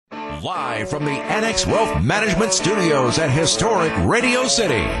Live from the Annex Wealth Management Studios at historic Radio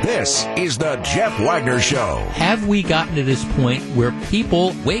City, this is the Jeff Wagner Show. Have we gotten to this point where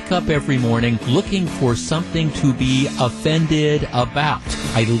people wake up every morning looking for something to be offended about?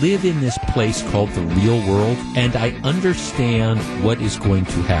 I live in this place called the real world, and I understand what is going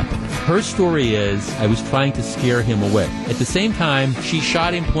to happen. Her story is, I was trying to scare him away. At the same time, she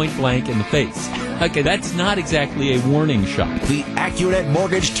shot him point blank in the face. Okay, that's not exactly a warning shot. The AccuNet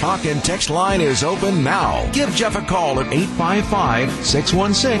Mortgage Talk and Text line is open now. Give Jeff a call at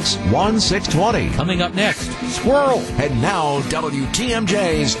 855-616-1620. Coming up next, Squirrel. And now,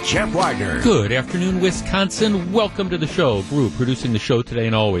 WTMJ's Jeff Wagner. Good afternoon, Wisconsin. Welcome to the show. Group producing the show today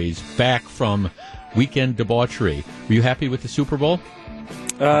and always. Back from weekend debauchery. Were you happy with the Super Bowl?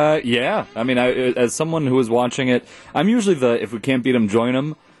 Yeah. I mean, as someone who was watching it, I'm usually the if we can't beat them, join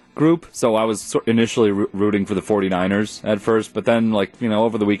them group. So I was initially rooting for the 49ers at first, but then,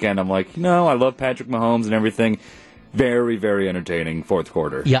 over the weekend, I'm like, I love Patrick Mahomes and everything. Very, very entertaining fourth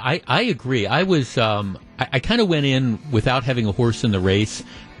quarter. Yeah, I agree. I was I kind of went in without having a horse in the race,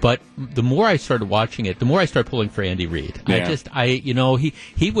 but the more I started watching it, the more I started pulling for Andy Reid. Yeah. He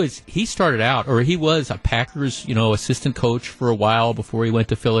started out, or he was a Packers, assistant coach for a while before he went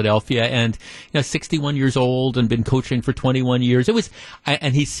to Philadelphia, and 61 years old and been coaching for 21 years.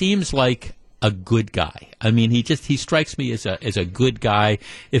 And he seems like a good guy. I mean, he strikes me as a good guy.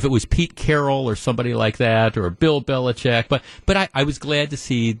 If it was Pete Carroll or somebody like that, or Bill Belichick, but I was glad to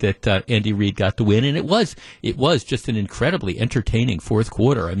see that Andy Reid got the win, and it was just an incredibly entertaining fourth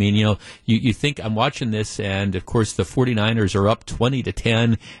quarter. I mean, you think I'm watching this, and of course the 49ers are up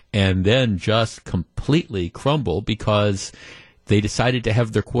 20-10, and then just completely crumble because they decided to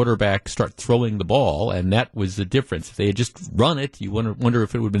have their quarterback start throwing the ball, and that was the difference. If they had just run it, you wonder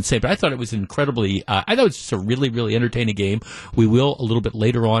if it would have been safe. But I thought it was incredibly, I thought it was just a really, really entertaining game. We will, a little bit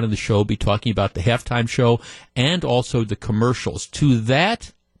later on in the show, be talking about the halftime show and also the commercials. To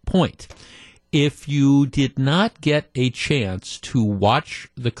that point, if you did not get a chance to watch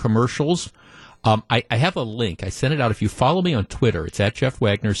the commercials, I have a link. I sent it out. If you follow me on Twitter, it's at Jeff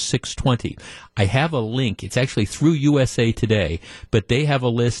Wagner 620. I have a link. It's actually through USA Today, but they have a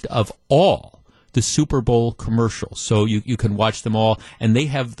list of all the Super Bowl commercials. So you can watch them all, and they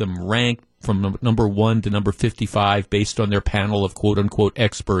have them ranked from number 1 to number 55 based on their panel of quote-unquote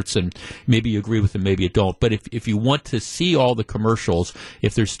experts, and maybe you agree with them, maybe you don't. But if you want to see all the commercials,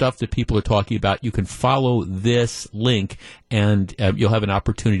 if there's stuff that people are talking about, you can follow this link, and you'll have an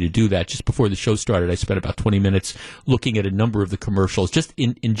opportunity to do that. Just before the show started, I spent about 20 minutes looking at a number of the commercials. Just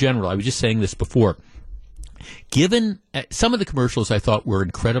in general, I was just saying this before. Given some of the commercials I thought were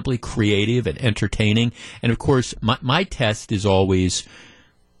incredibly creative and entertaining, and of course my test is always,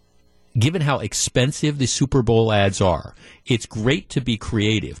 given how expensive the Super Bowl ads are, it's great to be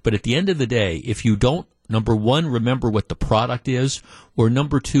creative. But at the end of the day, if you don't, number one, remember what the product is, or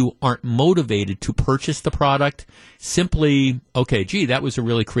number two, aren't motivated to purchase the product, simply, okay, gee, that was a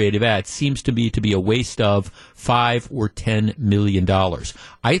really creative ad, seems to me to be a waste of $5 or $10 million.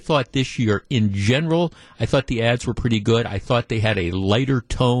 I thought this year, in general, I thought the ads were pretty good. I thought they had a lighter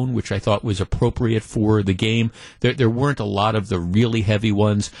tone, which I thought was appropriate for the game. There weren't a lot of the really heavy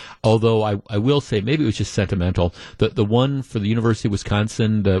ones, although I will say, maybe it was just sentimental. The one for the University of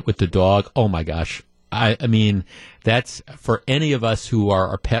Wisconsin with the dog, oh my gosh. I mean, that's, for any of us who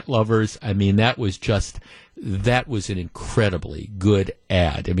are pet lovers, I mean, that was an incredibly good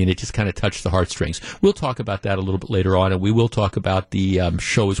ad. I mean, it just kind of touched the heartstrings. We'll talk about that a little bit later on, and we will talk about the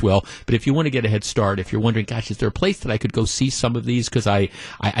show as well. But if you want to get a head start, if you're wondering, gosh, is there a place that I could go see some of these? Because I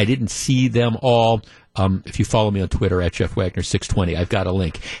didn't see them all. If you follow me on Twitter at Jeff Wagner 620, I've got a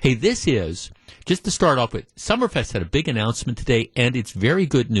link. Hey, this is, just to start off with, Summerfest had a big announcement today, and it's very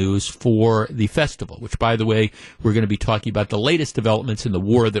good news for the festival, which, by the way, we're going to be talking about the latest developments in the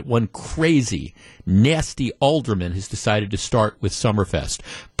war that one crazy, nasty alderman has decided to start with Summerfest.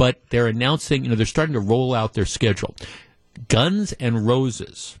 But they're announcing, they're starting to roll out their schedule. Guns N'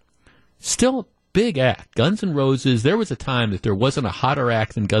 Roses, still big act. Guns N' Roses, there was a time that there wasn't a hotter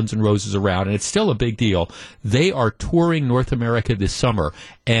act than Guns N' Roses around, and it's still a big deal. They are touring North America this summer,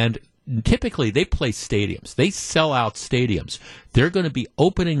 and typically they play stadiums. They sell out stadiums. They're going to be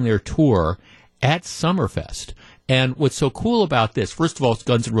opening their tour at Summerfest. And what's so cool about this, first of all, it's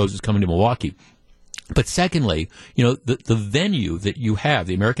Guns N' Roses coming to Milwaukee. But secondly, the venue that you have,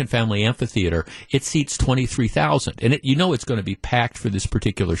 the American Family Amphitheater, it seats 23,000. And it's going to be packed for this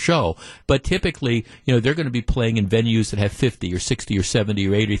particular show. But typically, they're going to be playing in venues that have 50 or 60 or 70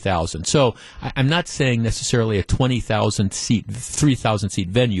 or 80,000. So I'm not saying necessarily a 20,000 seat, 3,000 seat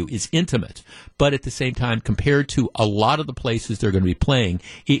venue is intimate. But at the same time, compared to a lot of the places they're going to be playing,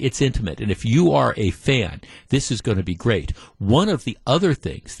 it's intimate. And if you are a fan, this is going to be great. One of the other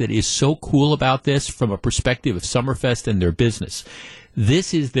things that is so cool about this from a perspective of Summerfest and their business,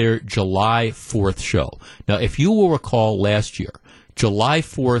 this is their July 4th show. Now, if you will recall last year, July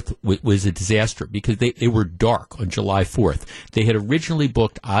 4th was a disaster because they were dark on July 4th. They had originally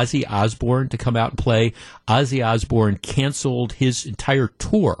booked Ozzy Osbourne to come out and play. Ozzy Osbourne canceled his entire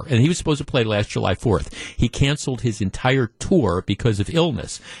tour, and he was supposed to play last July 4th. He canceled his entire tour because of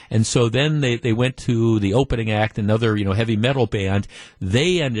illness. And so then they went to the opening act, another heavy metal band.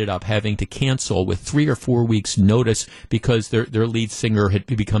 They ended up having to cancel with 3 or 4 weeks' notice because their lead singer had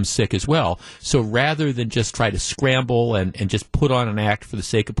become sick as well. So rather than just try to scramble and just put on an act for the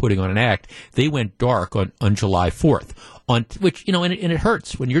sake of putting on an act, they went dark on July 4th. On which, and it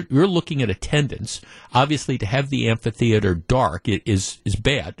hurts when you're looking at attendance. Obviously, to have the amphitheater dark is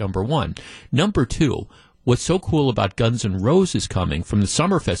bad, number one. Number two, what's so cool about Guns N' Roses coming from the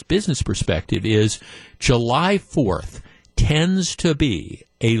Summerfest business perspective is July 4th tends to be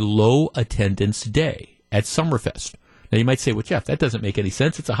a low attendance day at Summerfest. Now, you might say, well, Jeff, that doesn't make any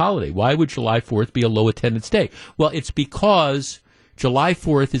sense. It's a holiday. Why would July 4th be a low attendance day? Well, it's because July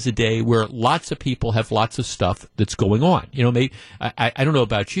 4th is a day where lots of people have lots of stuff that's going on. I don't know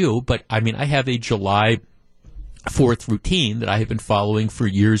about you, but I have a July 4th routine that I have been following for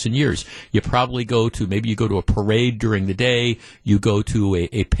years and years. You probably go to a parade during the day. You go to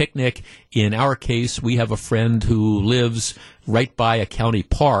a picnic. In our case, we have a friend who lives right by a county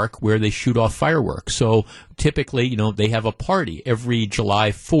park where they shoot off fireworks. So typically, they have a party every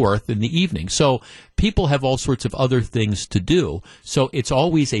July 4th in the evening. So people have all sorts of other things to do. So it's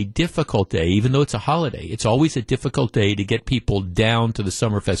always a difficult day, even though it's a holiday. It's always a difficult day to get people down to the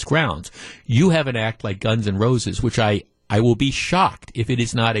Summerfest grounds. You have an act like Guns N' Roses, which I will be shocked if it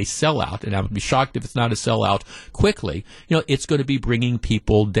is not a sellout, and I would be shocked if it's not a sellout quickly. It's going to be bringing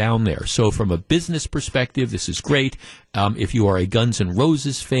people down there. So from a business perspective, this is great. If you are a Guns N'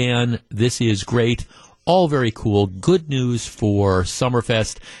 Roses fan, this is great. All very cool. Good news for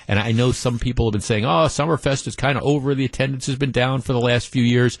Summerfest. And I know some people have been saying, Summerfest is kind of over. The attendance has been down for the last few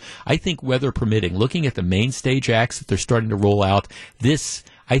years. I think weather permitting, looking at the main stage acts that they're starting to roll out,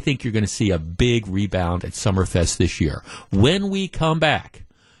 I think you're going to see a big rebound at Summerfest this year. When we come back,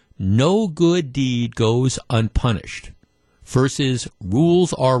 no good deed goes unpunished versus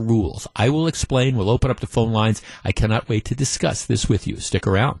rules are rules. I will explain. We'll open up the phone lines. I cannot wait to discuss this with you. Stick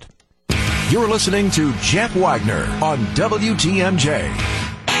around. You're listening to Jeff Wagner on WTMJ.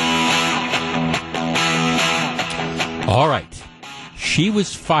 All right. She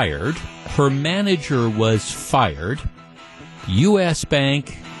was fired. Her manager was fired. U.S.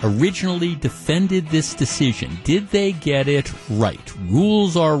 Bank originally defended this decision. Did they get it right?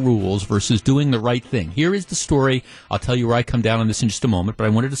 Rules are rules versus doing the right thing. Here is the story. I'll tell you where I come down on this in just a moment, but I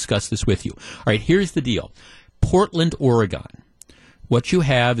want to discuss this with you. All right, here's the deal. Portland, Oregon. What you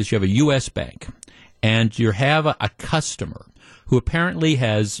have is you have a U.S. bank, and you have a customer who apparently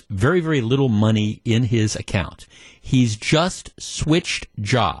has very, very little money in his account. He's just switched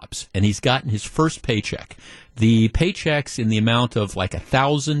jobs, and he's gotten his first paycheck. The paycheck's in the amount of like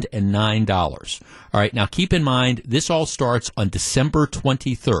 $1,009. All right, now keep in mind, this all starts on December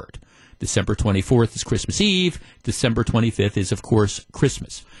 23rd. December 24th is Christmas Eve. December 25th is, of course,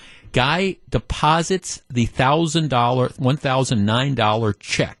 Christmas. Guy deposits the $1,009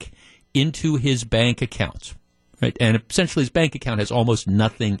 check into his bank account, right? And essentially his bank account has almost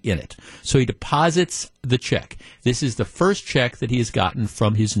nothing in it. So he deposits the check. This is the first check that he has gotten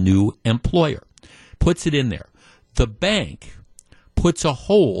from his new employer. Puts it in there. The bank puts a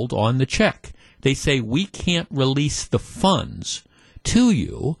hold on the check. They say, we can't release the funds to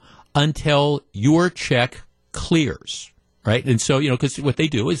you until your check clears. Right? And so, because what they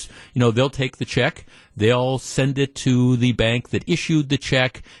do is, they'll take the check, they'll send it to the bank that issued the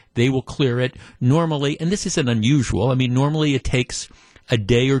check, they will clear it. Normally, and this isn't unusual, normally it takes a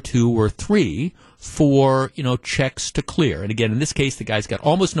day or 2 or 3 for, checks to clear. And again, in this case, the guy's got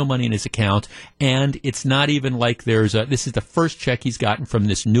almost no money in his account, and it's not even like this is the first check he's gotten from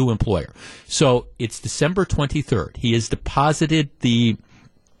this new employer. So it's December 23rd. He has deposited the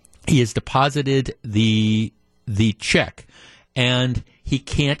check, and he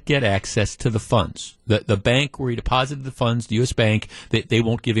can't get access to the funds. The bank where he deposited the funds, the U.S. bank, they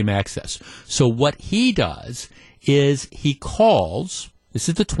won't give him access. So what he does is he calls, this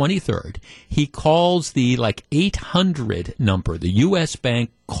is the 23rd, he calls the 800 number, the U.S.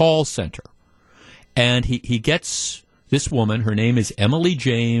 Bank call center. And he gets this woman, her name is Emily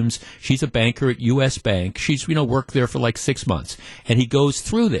James. She's a banker at U.S. Bank. She's, worked there for 6 months. And he goes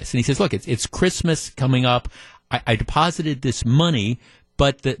through this and he says, look, it's Christmas coming up. I deposited this money,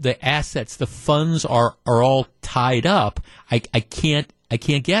 but the assets, the funds are all tied up. I can't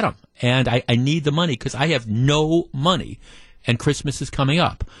get them. And I need the money because I have no money. And Christmas is coming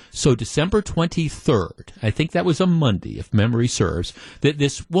up. So December 23rd, I think that was a Monday, if memory serves, that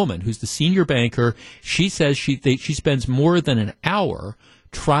this woman, who's the senior banker, she says she spends more than an hour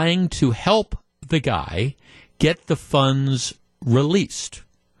trying to help the guy get the funds released.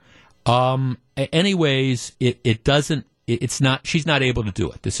 Anyways, she's not able to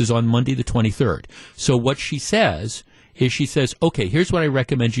do it. This is on Monday the 23rd. So what she says is, okay, here's what I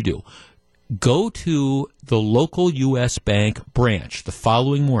recommend you do. Go to the local U.S. Bank branch the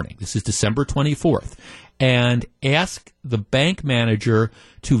following morning. This is December 24th. And ask the bank manager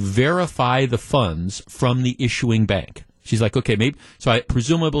to verify the funds from the issuing bank. She's like, okay, maybe. So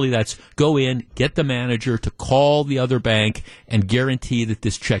presumably that's go in, get the manager to call the other bank and guarantee that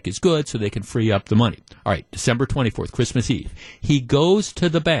this check is good so they can free up the money. All right, December 24th, Christmas Eve. He goes to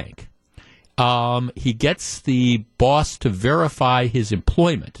the bank. He gets the boss to verify his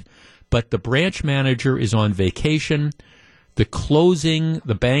employment. But the branch manager is on vacation.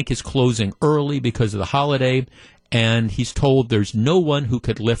 The bank is closing early because of the holiday, and he's told there's no one who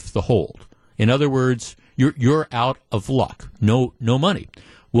could lift the hold. In other words, you're out of luck. No money.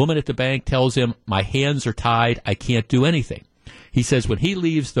 Woman at the bank tells him, my hands are tied. I can't do anything. He says when he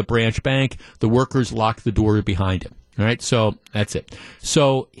leaves the branch bank, the workers lock the door behind him. All right, so that's it.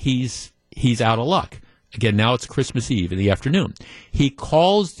 So he's out of luck. Again, now it's Christmas Eve in the afternoon. He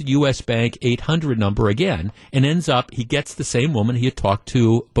calls the U.S. Bank 800 number again and he gets the same woman he had talked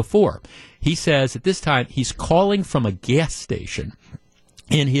to before. He says at this time he's calling from a gas station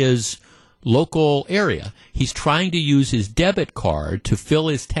in his local area. He's trying to use his debit card to fill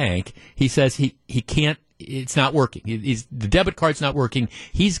his tank. He says he can't. It's not working. The debit card's not working.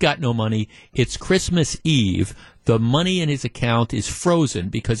 He's got no money. It's Christmas Eve. The money in his account is frozen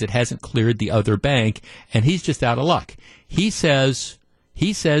because it hasn't cleared the other bank, and he's just out of luck. He says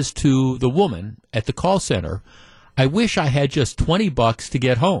to the woman at the call center, I wish I had just $20 to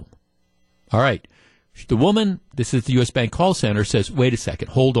get home. All right. The woman, this is the U.S. Bank call center, says, wait a second,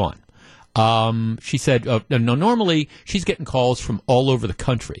 hold on. She said, no, normally she's getting calls from all over the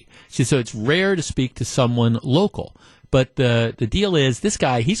country. She said, so it's rare to speak to someone local. But the deal is, this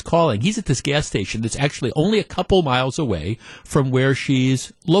guy, he's at this gas station that's actually only a couple miles away from where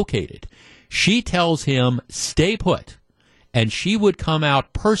she's located. She tells him, stay put. And she would come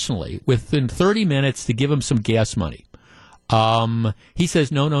out personally within 30 minutes to give him some gas money. He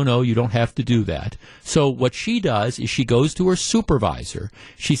says, no, you don't have to do that. So what she does is she goes to her supervisor.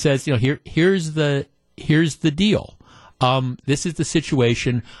 She says, here's the deal. This is the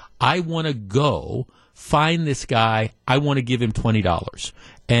situation. I want to go find this guy. I want to give him $20.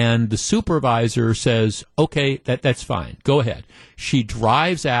 And the supervisor says, okay, that's fine. Go ahead. She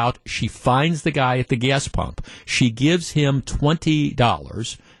drives out. She finds the guy at the gas pump. She gives him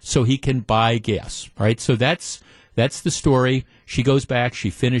 $20 so he can buy gas. All right. So that's the story. She goes back.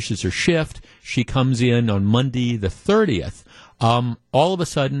 She finishes her shift. She comes in on Monday the 30th. All of a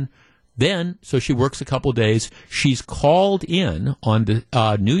sudden, so she works a couple days. She's called in on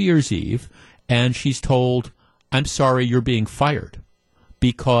the New Year's Eve, and she's told, I'm sorry, you're being fired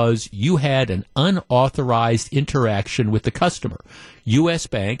because you had an unauthorized interaction with the customer. U.S.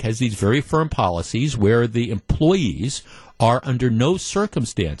 Bank has these very firm policies where the employees are under no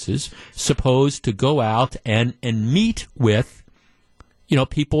circumstances supposed to go out and meet with,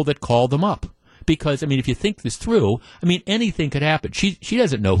 people that call them up. Because, if you think this through, anything could happen. She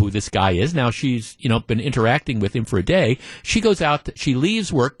doesn't know who this guy is. Now she's, been interacting with him for a day. She goes out, she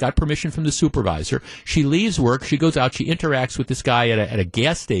leaves work, got permission from the supervisor. She leaves work, she goes out, she interacts with this guy at a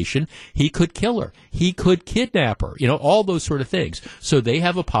gas station. He could kill her. He could kidnap her. All those sort of things. So they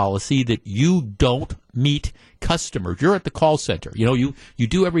have a policy that you don't meet customers. You're at the call center. You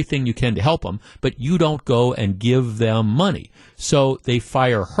do everything you can to help them, but you don't go and give them money. So they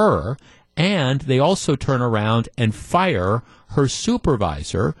fire her. And they also turn around and fire her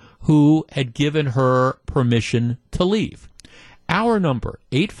supervisor who had given her permission to leave. Our number,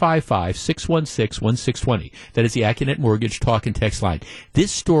 855-616-1620. That is the Acunet Mortgage talk and text line.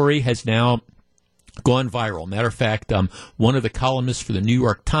 This story has now Gone viral. Matter of fact, one of the columnists for the New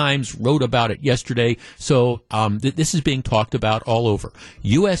York Times wrote about it yesterday. So this is being talked about all over.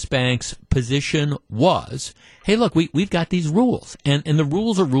 U.S. Bank's position was, hey, look, we've got these rules, and the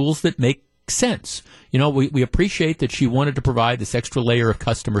rules are rules that make sense. You know, we appreciate that she wanted to provide this extra layer of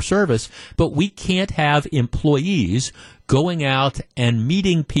customer service, but we can't have employees going out and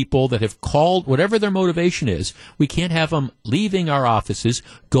meeting people that have called, whatever their motivation is. We can't have them leaving our offices,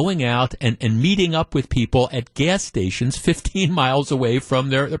 going out and meeting up with people at gas stations 15 miles away from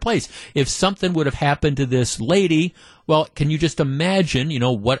their place. If something would have happened to this lady, well, can you just imagine,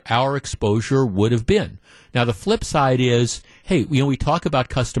 what our exposure would have been? Now, the flip side is, hey, we talk about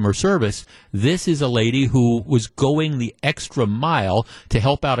customer service. This is a lady who was going the extra mile to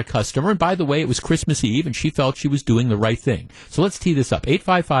help out a customer. And by the way, it was Christmas Eve, and she felt she was doing the right thing. So let's tee this up.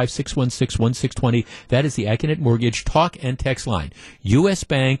 855-616-1620. That is the Acunet Mortgage talk and text line. U.S.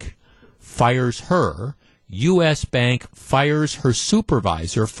 Bank fires her. U.S. Bank fires her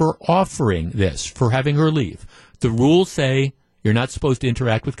supervisor for offering this, for having her leave. The rules say you're not supposed to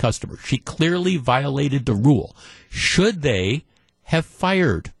interact with customers. She clearly violated the rule. Should they have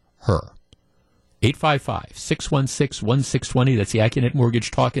fired her? 855-616-1620. That's the Acunet Mortgage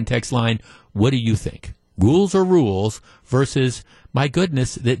talk and text line. What do you think? Rules are rules versus, my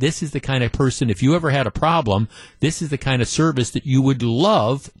goodness, this is the kind of person, if you ever had a problem, this is the kind of service that you would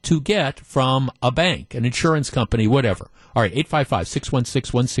love to get from a bank, an insurance company, whatever. All right,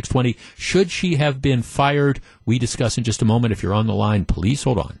 855-616-1620. Should she have been fired? We discuss in just a moment. If you're on the line, please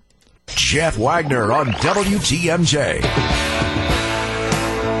hold on. Jeff Wagner on WTMJ.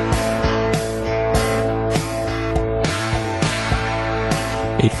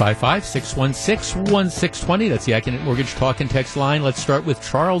 855-616-1620. That's the Acunet Mortgage talk and text line. Let's start with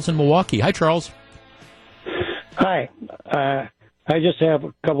Charles in Milwaukee. Hi, Charles. Hi. I just have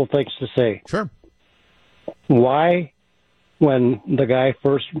a couple things to say. Sure. Why, when the guy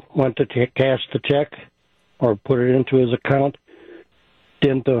first went to cash the check or put it into his account,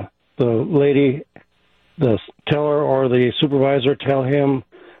 didn't the lady, the teller or the supervisor tell him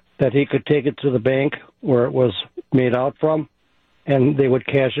that he could take it to the bank where it was made out from, and they would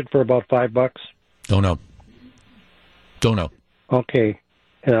cash it for about $5? Don't know. Okay,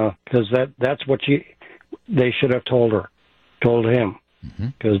 because that's what they should have told him,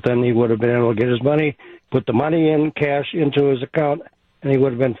 because then he would have been able to get his money, put the money in cash into his account, and he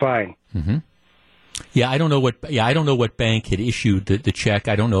would have been fine. Mm-hmm. I don't know what bank had issued the check.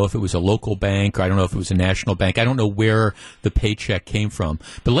 I don't know if it was a local bank or I don't know if it was a national bank. I don't know where the paycheck came from.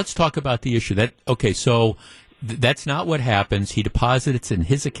 But let's talk about the issue. So that's not what happens. He deposits it in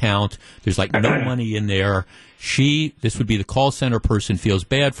his account. There's no money in there. This would be the call center person, feels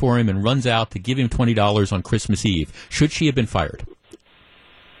bad for him and runs out to give him $20 on Christmas Eve. Should she have been fired?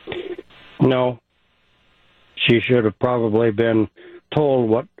 No. She should have probably been told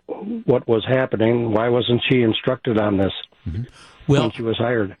what was happening. Why wasn't she instructed on this when she was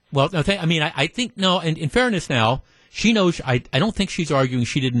hired? Well, no, I think, no, and in fairness now, she knows. I don't think she's arguing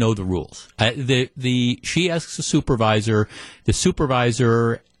she didn't know the rules. She asks the supervisor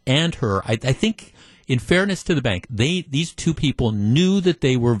and her. I think, in fairness to the bank, these two people knew that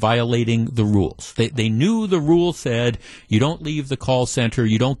they were violating the rules. They knew the rule said you don't leave the call center,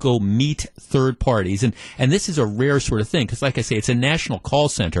 you don't go meet third parties, and this is a rare sort of thing because, like I say, it's a national call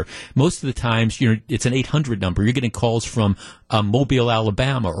center. Most of the times, it's an 800 number. You're getting calls from Mobile,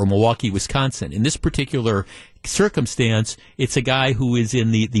 Alabama, or Milwaukee, Wisconsin. In this particular circumstance, it's a guy who is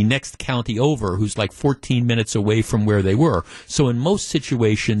in the next county over, who's 14 minutes away from where they were. So in most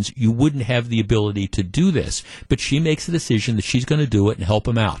situations, you wouldn't have the ability to do this. But she makes a decision that she's going to do it and help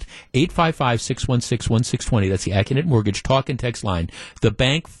him out. 855-616-1620. That's the Acunet Mortgage talk and text line. The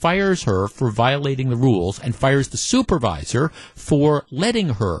bank fires her for violating the rules and fires the supervisor for letting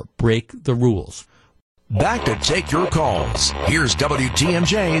her break the rules. Back to take your calls. Here's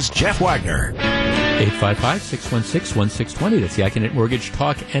WTMJ's Jeff Wagner. 855-616-1620. That's the Acunet Mortgage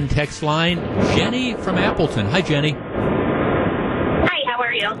talk and text line. Jenny from Appleton. Hi, Jenny. Hi, how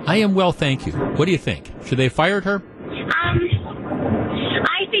are you? I am well, thank you. What do you think? Should they have fired her?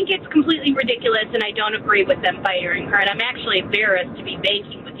 I think it's completely ridiculous, and I don't agree with them firing her. And I'm actually embarrassed to be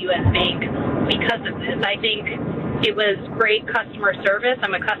banking with U.S. Bank because of this. I think it was great customer service.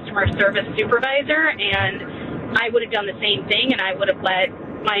 I'm a customer service supervisor, and I would have done the same thing, and I would have let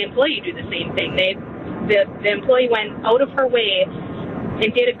my employee do the same thing. The employee went out of her way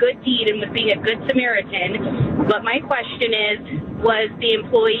and did a good deed and was being a good Samaritan. But my question was the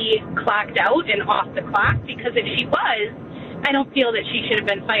employee clocked out and off the clock? Because if she was, I don't feel that she should have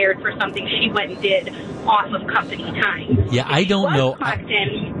been fired for something she went and did off of company time. Yeah, I don't know.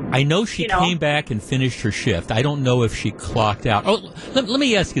 I know she you know, came back and finished her shift. I don't know if she clocked out. Oh, let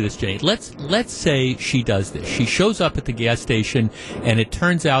me ask you this, Jenny. Let's say she does this. She shows up at the gas station, and it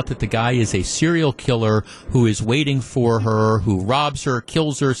turns out that the guy is a serial killer who is waiting for her, who robs her,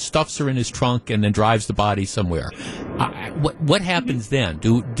 kills her, stuffs her in his trunk, and then drives the body somewhere. What happens then?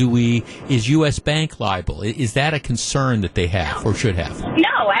 Is U.S. Bank liable? Is that a concern that they have or should have?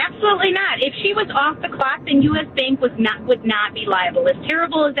 No, absolutely not. If she was off the clock, then U.S. Bank would not be liable. As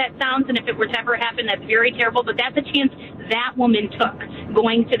terrible as that sounds, and if it were to ever happen, that's very terrible, but that's a chance that woman took,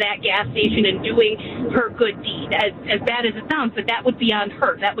 going to that gas station and doing her good deed. As bad as it sounds, but that would be on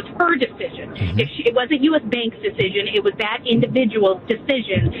her. That was her decision. Mm-hmm. It wasn't U.S. Bank's decision. It was that individual's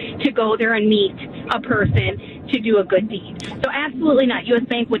decision to go there and meet a person to do a good deed. So absolutely not. U.S.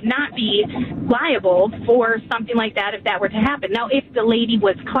 Bank would not be liable for something like that if that were to happen. Now, if the lady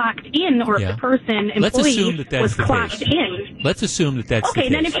was clocked in, or if the person, employee, was clocked in. Let's assume that that's okay,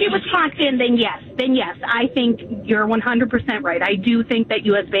 the case. then if she was clocked in, then yes. I think you're 100% right. I do think that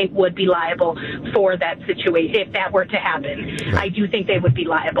U.S. Bank would be liable for that situation if that were to happen. Right. I do think they would be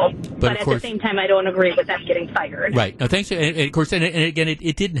liable. But at the same time, I don't agree with them getting fired. Right. No, thanks. And of course, and again,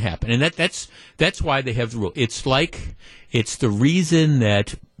 it didn't happen. And that's why they have the rule. It's the reason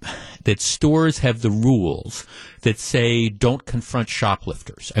that stores have the rules that say don't confront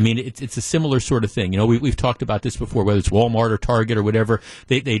shoplifters. I mean, it's a similar sort of thing. You know, we've talked about this before, whether it's Walmart or Target or whatever.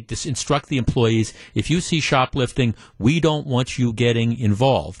 They just instruct the employees, if you see shoplifting, we don't want you getting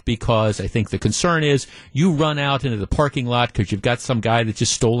involved, because I think the concern is you run out into the parking lot because you've got some guy that's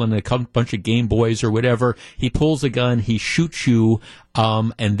just stolen a bunch of Game Boys or whatever. He pulls a gun, he shoots you,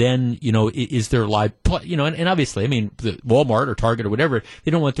 and then, you know, is there live, you know, and obviously, I mean, the Walmart or Target or whatever,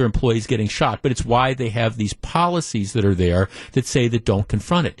 they don't want their employees getting shot, but it's why they have these policies that are there that say that don't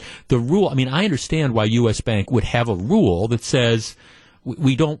confront it. The rule, I mean, I understand why U.S. Bank would have a rule that says,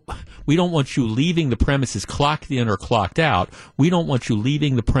 we don't want you leaving the premises clocked in or clocked out. We don't want you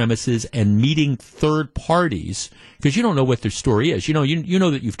leaving the premises and meeting third parties, because you don't know what their story is. You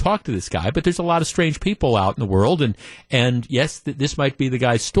know that you've talked to this guy, but there's a lot of strange people out in the world, and yes, this might be the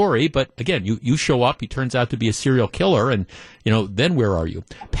guy's story, but again, you show up, he turns out to be a serial killer, and you know, then where are you?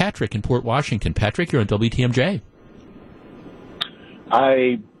 Patrick in Port Washington. Patrick, you're on WTMJ.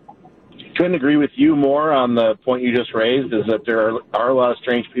 I couldn't agree with you more on the point you just raised, is that there are a lot of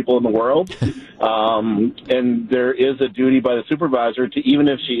strange people in the world. And there is a duty by the supervisor to, even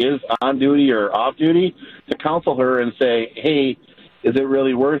if she is on duty or off duty, to counsel her and say, hey, is it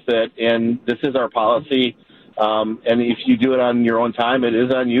really worth it? And this is our policy. And if you do it on your own time, it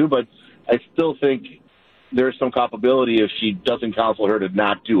is on you. But I still think there's some culpability if she doesn't counsel her to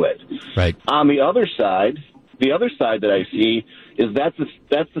not do it. Right. On the other side that I see is that's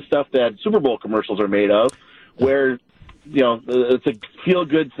the stuff that Super Bowl commercials are made of, where, you know, it's a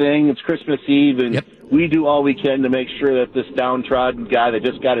feel-good thing. It's Christmas Eve, and we do all we can to make sure that this downtrodden guy that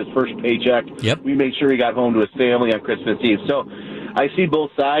just got his first paycheck, we make sure he got home to his family on Christmas Eve. So I see both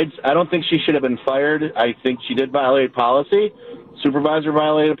sides. I don't think she should have been fired. I think she did violate policy. Supervisor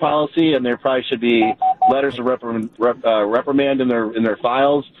violated policy, and there probably should be letters of reprimand in their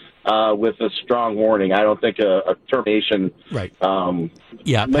files. With a strong warning. I don't think a termination might be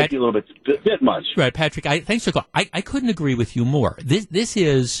a little bit much. Right, Patrick, thanks for the call. I couldn't agree with you more. This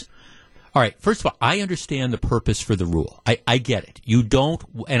is, all right, first of all, I understand the purpose for the rule. I get it. You don't,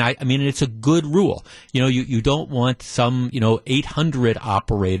 and I mean, it's a good rule. You know, you don't want some, 800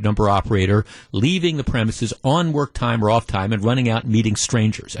 number operator leaving the premises on work time or off time and running out and meeting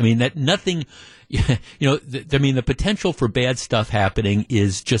strangers. I mean, that nothing... the potential for bad stuff happening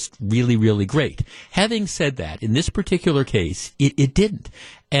is just really, really great. Having said that, in this particular case, it didn't.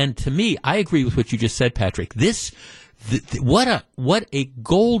 And to me, I agree with what you just said, Patrick. What a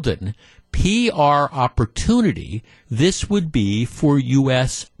golden PR opportunity this would be for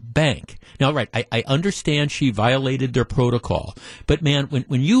U.S. Bank. Now, right, I understand she violated their protocol, but man,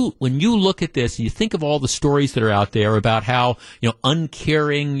 when you look at this, and you think of all the stories that are out there about how,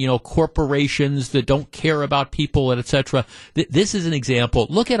 uncaring, corporations that don't care about people, and et cetera. This is an example.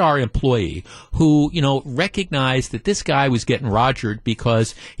 Look at our employee who, recognized that this guy was getting rogered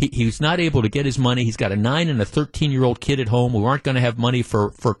because he was not able to get his money. He's got a 9 and a 13-year-old kid at home who aren't going to have money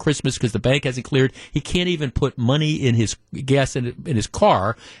for Christmas because the bank hasn't cleared. He can't even put money in his gas in his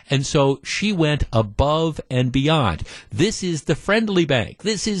car, and so she went above and beyond. This is the friendly bank.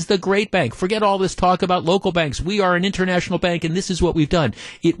 This is the great bank. Forget all this talk about local banks. We are an international bank, and this is what we've done.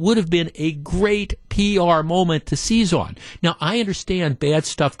 It would have been a great PR moment to seize on. Now, I understand bad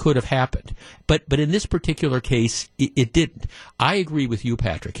stuff could have happened, but in this particular case, it didn't. I agree with you,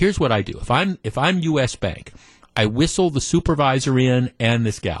 Patrick. Here's what I do. If I'm U.S. Bank, I whistle the supervisor in and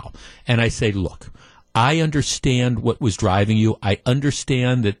this gal, and I say, look, I understand what was driving you. I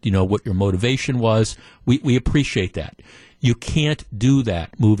understand that, what your motivation was. We appreciate that. You can't do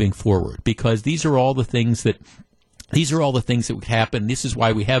that moving forward, because these are all the things that would happen. This is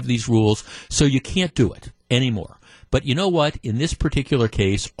why we have these rules. So you can't do it anymore. But you know what? In this particular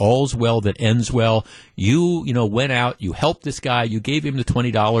case, all's well that ends well. You went out, you helped this guy, you gave him the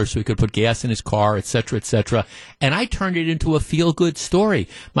 $20 so he could put gas in his car, et cetera, et cetera. And I turned it into a feel-good story.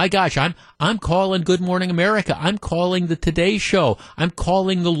 My gosh, I'm calling Good Morning America. I'm calling the Today Show. I'm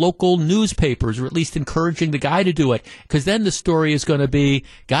calling the local newspapers, or at least encouraging the guy to do it. Because then the story is going to be,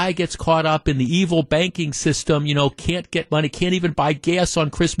 guy gets caught up in the evil banking system, can't get money, can't even buy gas on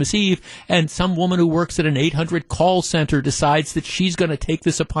Christmas Eve, and some woman who works at an 800 call center decides that she's going to take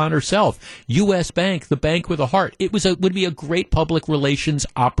this upon herself. U.S. Bank, the bank with a heart. It would be a great public relations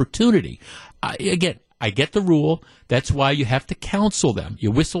opportunity. Again, I get the rule. That's why you have to counsel them. You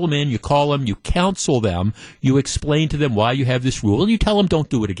whistle them in, you call them, you counsel them, you explain to them why you have this rule, and you tell them don't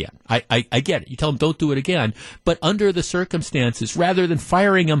do it again. I get it. You tell them don't do it again. But under the circumstances, rather than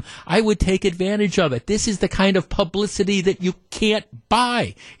firing them, I would take advantage of it. This is the kind of publicity that you can't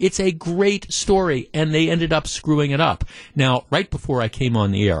buy. It's a great story, and they ended up screwing it up. Now, right before I came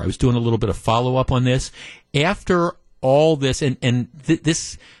on the air, I was doing a little bit of follow-up on this. After all this,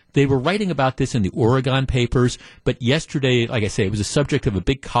 this... They were writing about this in the Oregon papers, but yesterday, like I say, it was a subject of a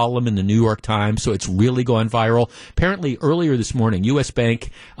big column in the New York Times, so it's really gone viral. Apparently, earlier this morning, U.S.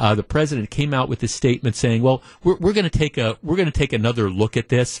 Bank, the president came out with this statement saying, "Well, we're going to take another look at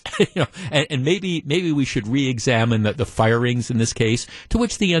this, and maybe we should re-examine the firings in this case." To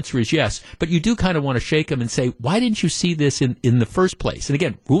which the answer is yes, but you do kind of want to shake them and say, "Why didn't you see this in the first place?" And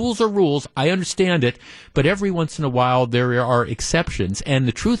again, rules are rules. I understand it, but every once in a while there are exceptions, and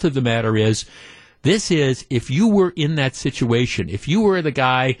the truth of the matter is, if you were in that situation, if you were the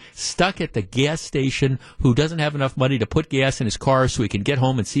guy stuck at the gas station who doesn't have enough money to put gas in his car so he can get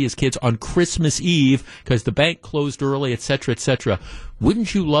home and see his kids on Christmas Eve because the bank closed early, et cetera,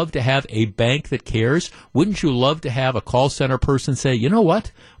 wouldn't you love to have a bank that cares? Wouldn't you love to have a call center person say, you know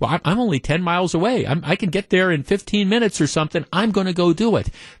what? Well, I'm only 10 miles away. I can get there in 15 minutes or something. I'm going to go do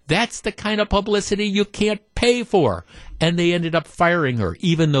it. That's the kind of publicity you can't pay for. And they ended up firing her,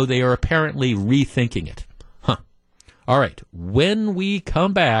 even though they are apparently rethinking it. All right. When we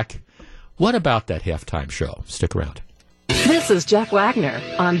come back, what about that halftime show? Stick around. This is Jeff Wagner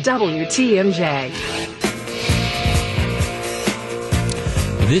on WTMJ.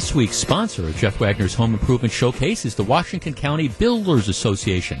 This week's sponsor of Jeff Wagner's Home Improvement Showcase is the Washington County Builders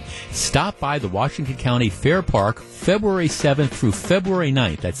Association. Stop by the Washington County Fair Park February 7th through February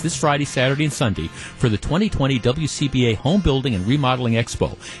 9th. That's this Friday, Saturday, and Sunday for the 2020 WCBA Home Building and Remodeling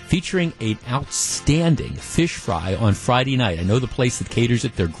Expo, featuring an outstanding fish fry on Friday night. I know the place that caters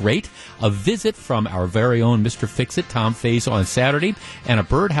it. They're great. A visit from our very own Mr. Fix-It, Tom Faze, on Saturday, and a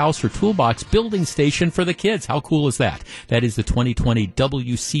birdhouse or toolbox building station for the kids. How cool is that? That is the 2020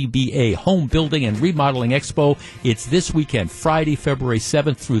 WCBA Home Building and Remodeling Expo. It's this weekend, Friday, February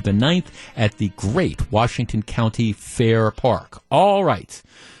 7th through the 9th at the great Washington County Fair Park. All right.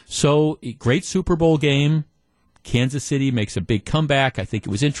 So, great Super Bowl game. Kansas City makes a big comeback. I think it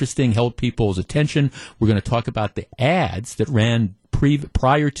was interesting, held people's attention. We're going to talk about the ads that ran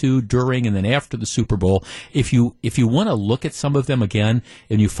prior to, during, and then after the Super Bowl. If you want to look at some of them again,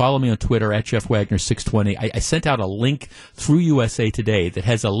 and you follow me on Twitter at Jeff Wagner 620, I sent out a link through USA Today that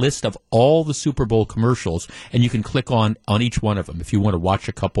has a list of all the Super Bowl commercials, and you can click on each one of them if you want to watch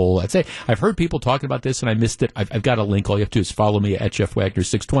a couple. I'd say I've heard people talking about this and I missed it. I've got a link. All you have to do is follow me at Jeff Wagner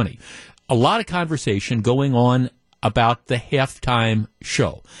 620. A lot of conversation going on about the halftime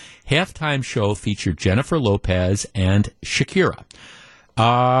show. Halftime show featured Jennifer Lopez and Shakira.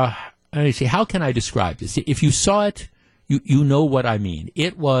 Let me see, how can I describe this? If you saw it, you know what I mean.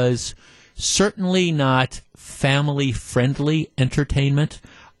 It was certainly not family-friendly entertainment.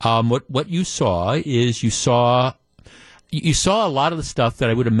 What you saw is you saw a lot of the stuff that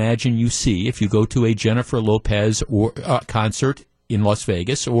I would imagine you see if you go to a Jennifer Lopez or concert in Las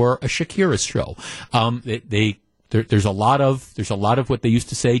Vegas or a Shakira show. There's a lot of what they used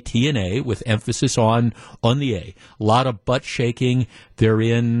to say TNA with emphasis on the A. A lot of butt shaking. They're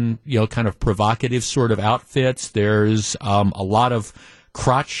in kind of provocative sort of outfits. There's a lot of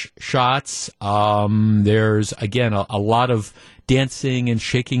crotch shots. There's, again, a lot of dancing and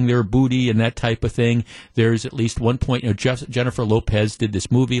shaking their booty and that type of thing. There's at least one point, Jennifer Lopez did this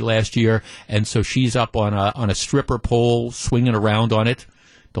movie last year, and so she's up on a stripper pole swinging around on it.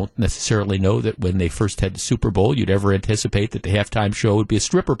 Don't necessarily know that when they first had the Super Bowl, you'd ever anticipate that the halftime show would be a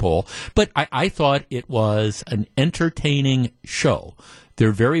stripper pole. But I thought it was an entertaining show.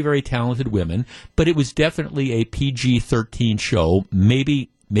 They're very, very talented women, but it was definitely a PG-13 show, maybe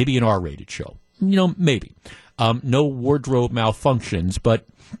an R-rated show. Maybe. No wardrobe malfunctions, but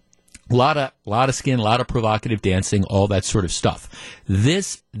a lot of skin, a lot of provocative dancing, all that sort of stuff.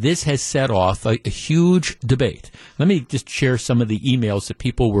 This has set off a huge debate. Let me just share some of the emails that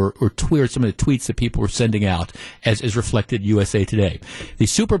people were, or some of the tweets that people were sending out as reflected in USA Today. The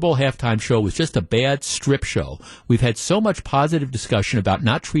Super Bowl halftime show was just a bad strip show. We've had so much positive discussion about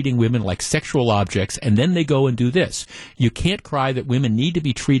not treating women like sexual objects, and then they go and do this. You can't cry that women need to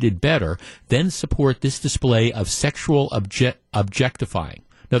be treated better, then support this display of sexual objectifying.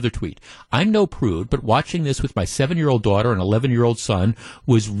 Another tweet. I'm no prude, but watching this with my 7-year-old daughter and 11-year-old son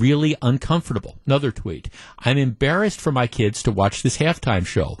was really uncomfortable. Another tweet. I'm embarrassed for my kids to watch this halftime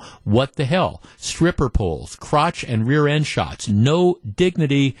show. What the hell? Stripper poles, crotch and rear end shots. No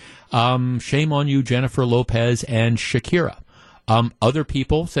dignity. Shame on you, Jennifer Lopez and Shakira. Other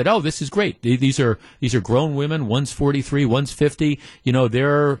people said, "Oh, this is great. These are grown women. One's 43, one's 50.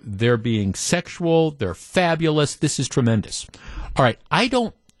 They're being sexual. They're fabulous. This is tremendous." All right, I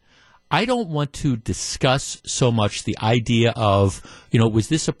don't want to discuss so much the idea of, was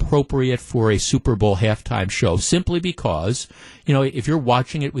this appropriate for a Super Bowl halftime show? Simply because, if you're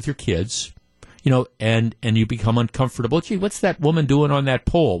watching it with your kids, and you become uncomfortable. Gee, what's that woman doing on that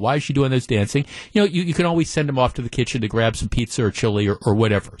pole? Why is she doing this dancing? You can always send them off to the kitchen to grab some pizza or chili or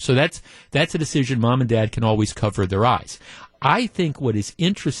whatever. So that's a decision mom and dad can always cover their eyes. I think what is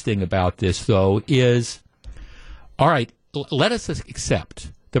interesting about this, though, is, all right, let us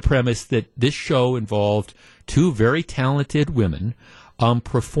accept the premise that this show involved two very talented women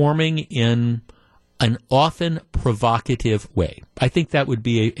performing in an often provocative way. I think that would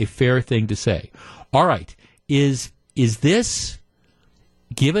be a fair thing to say. All right, is this,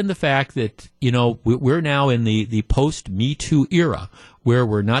 given the fact that, we're now in the post-Me Too era where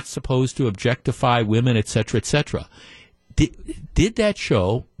we're not supposed to objectify women, et cetera,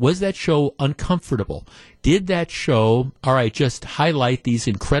 was that show uncomfortable? Did that show, all right, just highlight these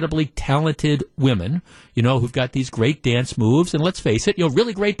incredibly talented women, who've got these great dance moves, and let's face it,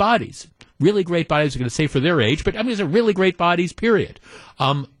 really great bodies. Really great bodies, I'm going to say for their age, but these are really great bodies, period.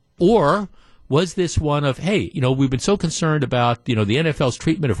 Or was this one of, hey, we've been so concerned about, the NFL's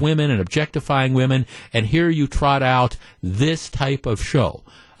treatment of women and objectifying women, and here you trot out this type of show.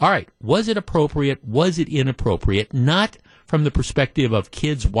 All right, was it appropriate? Was it inappropriate? Not from the perspective of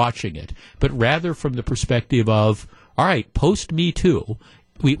kids watching it, but rather from the perspective of, all right, post-Me Too,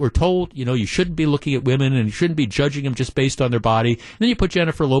 we were told, you shouldn't be looking at women and you shouldn't be judging them just based on their body. And then you put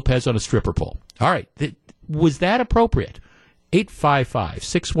Jennifer Lopez on a stripper pole. All right, was that appropriate?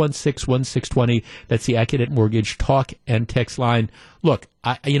 855-616-1620. That's the AccuNet Mortgage talk and text line. Look,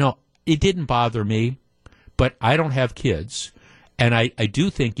 it didn't bother me, but I don't have kids. And I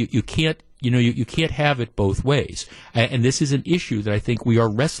do think you can't, you can't have it both ways. And this is an issue that I think we are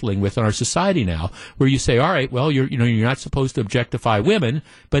wrestling with in our society now, where you say, all right, well, you're not supposed to objectify women,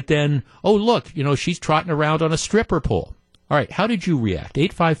 but then, oh, look, she's trotting around on a stripper pole. All right, how did you react?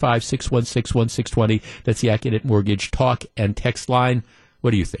 855-616-1620. That's the AccuNet Mortgage talk and text line.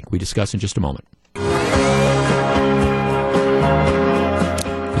 What do you think? We discuss in just a moment.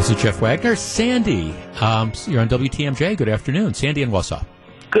 This is Jeff Wagner. Sandy, you're on WTMJ. Good afternoon. Sandy in Wausau.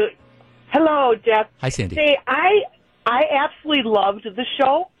 Good. Hello, Jeff. Hi, Sandy. Hey, I absolutely loved the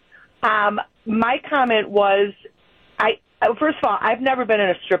show. My comment was, first of all, I've never been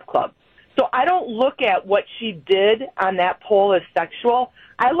in a strip club. So I don't look at what she did on that pole as sexual.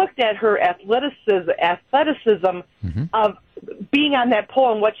 I looked at her athleticism of being on that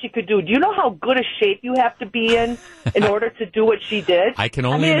pole and what she could do. Do you know how good a shape you have to be in order to do what she did? I can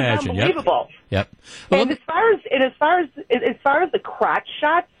only imagine. It's unbelievable. Yep. Well, and as far as the crotch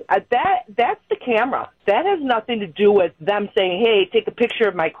shots, that's the camera. That has nothing to do with them saying, "Hey, take a picture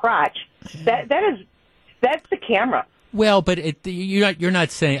of my crotch." That's the camera. Well, but you're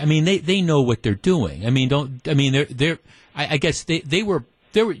not saying. I mean, they know what they're doing. They're. I guess they were.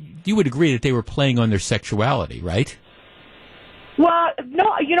 You would agree that they were playing on their sexuality, right? Well,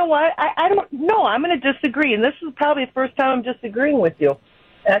 no. You know what? I don't know. I'm going to disagree, and this is probably the first time I'm disagreeing with you.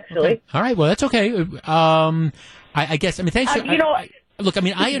 Actually. Okay. All right. Well, that's okay. I guess. I mean, thanks. look, I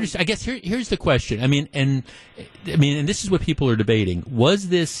mean, I understand. I guess here's the question. I mean, and this is what people are debating. Was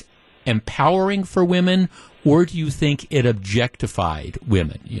this empowering for women, or do you think it objectified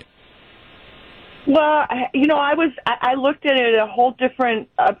women? Yeah. Well, I looked at it a whole different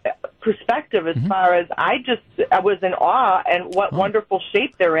perspective as far as I was in awe and what wonderful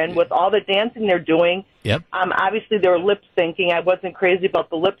shape they're in with all the dancing they're doing. Yep. Obviously, they were lip syncing. I wasn't crazy about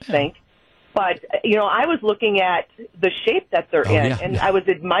the lip sync. But, I was looking at the shape that they're in, and I was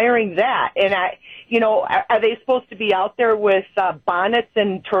admiring that. And are they supposed to be out there with bonnets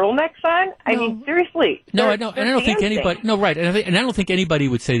and turtlenecks on? I mean, seriously. No, I don't think anybody. No, right, and I don't think anybody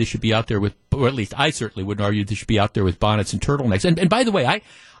would say they should be out there with, or at least I certainly wouldn't argue they should be out there with bonnets and turtlenecks. And by the way,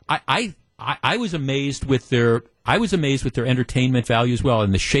 I was amazed with their. I was amazed with their entertainment value as well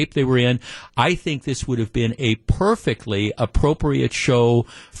and the shape they were in. I think this would have been a perfectly appropriate show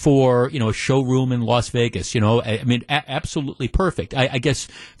for, a showroom in Las Vegas. I mean, absolutely perfect. I guess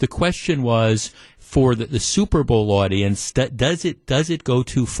the question was for the Super Bowl audience, does it go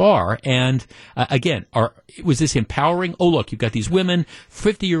too far? And again, was this empowering? Oh, look, you've got these women,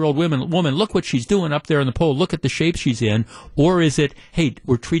 50-year-old woman, look what she's doing up there in the pole. Look at the shape she's in. Or is it, hey,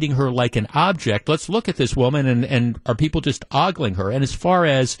 we're treating her like an object. Let's look at this woman and are people just ogling her? And as far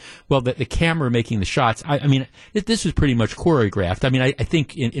as, well, the camera making the shots, I mean, this was pretty much choreographed. I mean, I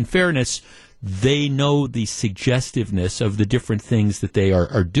think in fairness, they know the suggestiveness of the different things that they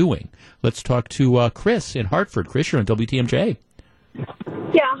are doing. Let's talk to Chris in Hartford. Chris, you're on WTMJ.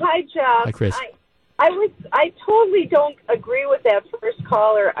 Yeah, hi, Jeff. Hi, Chris. I totally don't agree with that first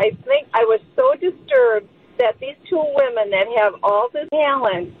caller. I think I was so disturbed that these two women that have all this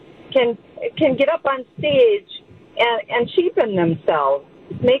talent can get up on stage and cheapen themselves,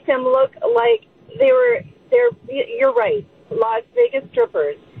 make them look like they're you're right, Las Vegas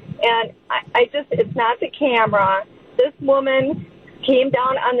strippers. And it's not the camera. This woman came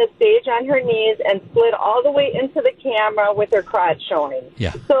down on the stage on her knees and slid all the way into the camera with her crotch showing.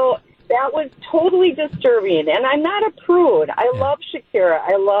 Yeah. So that was totally disturbing. And I'm not a prude. I love Shakira.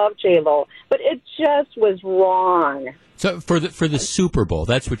 I love J-Lo. But it just was wrong. So for the Super Bowl,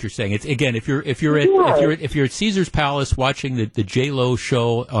 that's what you're saying. It's again, if you're at Caesar's Palace watching the J-Lo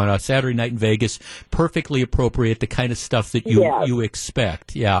show on a Saturday night in Vegas, perfectly appropriate, the kind of stuff that you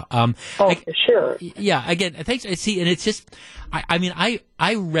expect. Yeah. For sure. Yeah. Again, thanks. See, and it's just,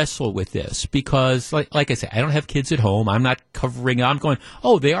 I wrestle with this because, like I said, I don't have kids at home. I'm not covering. I'm going,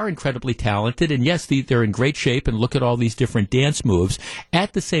 oh, they are incredibly talented, and yes, they're in great shape. And look at all these different dance moves.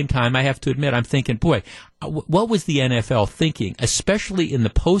 At the same time, I have to admit, I'm thinking, boy, what was the NFL thinking, especially in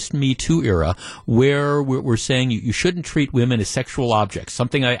the post-Me Too era, where we're saying you shouldn't treat women as sexual objects,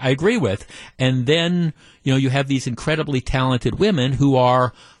 something I agree with, and then you have these incredibly talented women who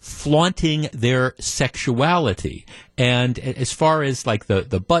are flaunting their sexuality. And as far as like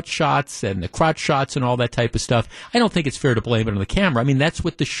the butt shots and the crotch shots and all that type of stuff, I don't think it's fair to blame it on the camera. I mean, that's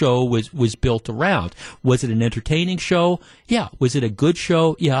what the show was built around. Was it an entertaining show? Yeah. Was it a good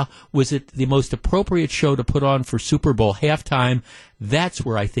show? Yeah. Was it the most appropriate show to put on for Super Bowl halftime? That's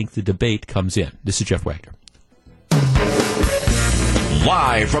where I think the debate comes in. This is Jeff Wagner.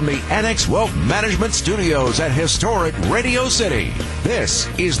 Live from the Annex Wealth Management Studios at historic Radio City, this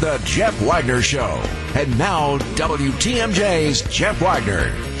is the Jeff Wagner Show. And now, WTMJ's Jeff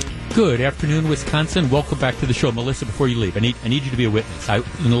Wagner. Good afternoon, Wisconsin. Welcome back to the show. Melissa, before you leave, I need you to be a witness.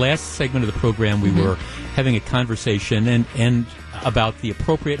 In the last segment of the program, we were having a conversation and about the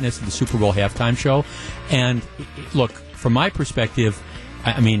appropriateness of the Super Bowl halftime show. And look, from my perspective,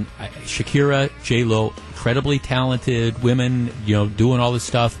 Shakira, J-Lo, incredibly talented women, doing all this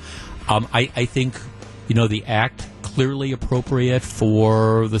stuff. I think, the act clearly appropriate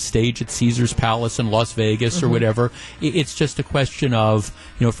for the stage at Caesar's Palace in Las Vegas or whatever. It's just a question of,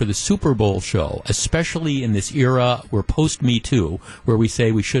 for the Super Bowl show, especially in this era where post-Me Too, where we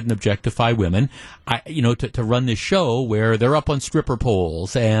say we shouldn't objectify women, to run this show where they're up on stripper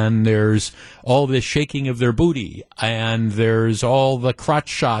poles and there's all this shaking of their booty and there's all the crotch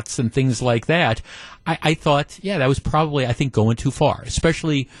shots and things like that. I thought, that was probably, I think, going too far,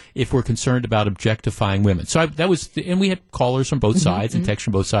 especially if we're concerned about objectifying women. So and we had callers from both sides and texts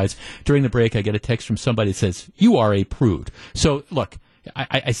from both sides. During the break, I get a text from somebody that says, "You are a prude." So, look,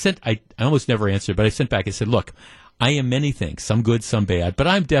 I almost never answered, but I sent back, I said, look, I am many things, some good, some bad, but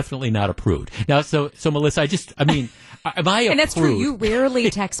I'm definitely not a prude. Now, so Melissa, Am I a And that's true. prude? You rarely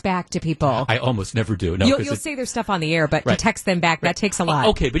text back to people. I almost never do. No, You'll say their stuff on the air, but to text them back, that takes a lot.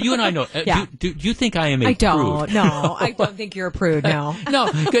 Okay, but you and I know. Yeah. Do you think I am a I don't. prude? No, I don't think you're a prude. No.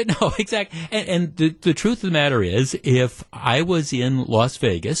 No, good, no, exactly. And the truth of the matter is, if I was in Las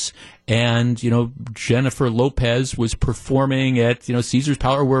Vegas and, Jennifer Lopez was performing at, Caesar's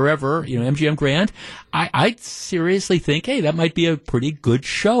Palace or wherever, MGM Grand, I'd seriously think, hey, that might be a pretty good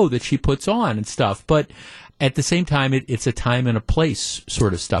show that she puts on and stuff. But at the same time, it's a time and a place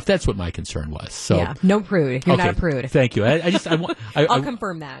sort of stuff. That's what my concern was. So, yeah, no prude. You're not a prude. Thank you. I'll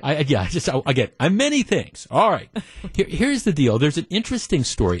confirm that. Again, I'm many things. All right. Here's the deal. There's an interesting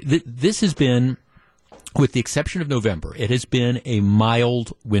story. This has been, with the exception of November, it has been a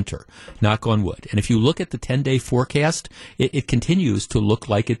mild winter, knock on wood. And if you look at the 10-day forecast, it continues to look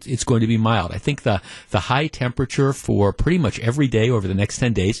like it's going to be mild. I think the high temperature for pretty much every day over the next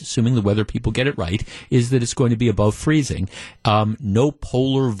 10 days, assuming the weather people get it right, is that it's going to be above freezing. No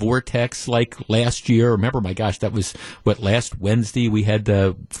polar vortex like last year. Remember, my gosh, that was, last Wednesday we had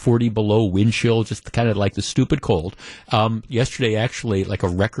the 40 below wind chill, just kind of like the stupid cold. Yesterday, actually, like a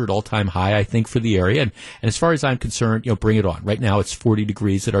record all-time high, I think, for the area. And as far as I'm concerned, bring it on. Right now it's 40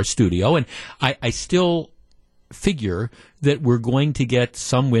 degrees at our studio, and I still figure that we're going to get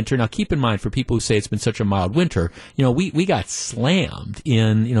some winter. Now, keep in mind, for people who say it's been such a mild winter, we got slammed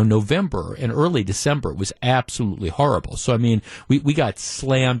in, November and early December. It was absolutely horrible. So, I mean, we got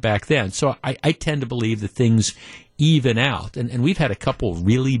slammed back then. So I tend to believe that things even out. And we've had a couple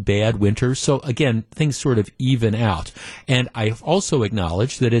really bad winters. So, again, things sort of even out. And I also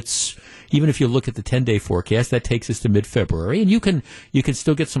acknowledge that it's, even if you look at the 10-day forecast, that takes us to mid-February, and you can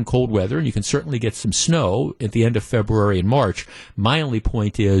still get some cold weather, and you can certainly get some snow at the end of February and March. My only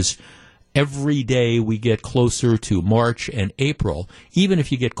point is, every day we get closer to March and April, even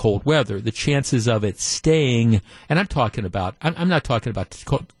if you get cold weather, the chances of it staying, and I'm not talking about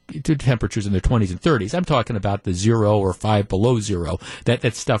temperatures in the 20s and 30s. I'm talking about the 0 or 5 below 0.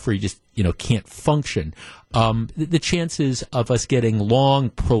 That stuff where you just, can't function. The chances of us getting long,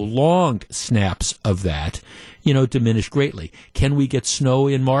 prolonged snaps of that, diminish greatly. Can we get snow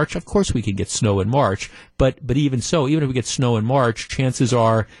in March? Of course we can get snow in March, but even so, even if we get snow in March, chances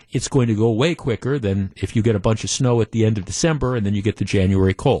are it's going to go way quicker than if you get a bunch of snow at the end of December and then you get the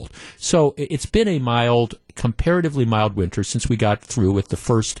January cold. So it's been a comparatively mild winter since we got through with the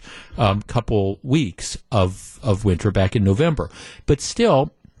first couple weeks of winter back in November. But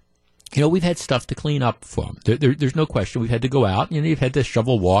still, we've had stuff to clean up from. There's no question. We've had to go out, you've had to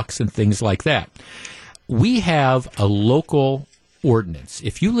shovel walks and things like that. We have a local ordinance.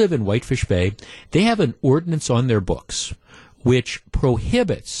 If you live in Whitefish Bay, they have an ordinance on their books which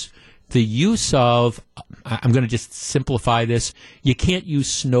prohibits the use of, I'm going to just simplify this, you can't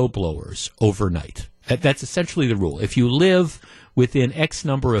use snow blowers overnight. That's essentially the rule. If you live within X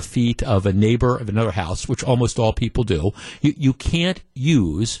number of feet of a neighbor of another house, which almost all people do, you can't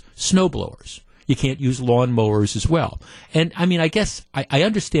use snow blowers. You can't use lawn mowers as well. And, I mean, I guess I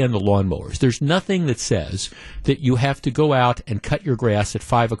understand the lawn mowers. There's nothing that says that you have to go out and cut your grass at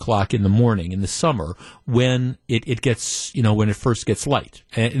 5 o'clock in the morning in the summer when it gets, when it first gets light.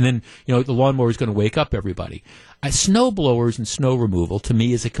 And then, the lawn mower is going to wake up everybody. Snow blowers and snow removal, to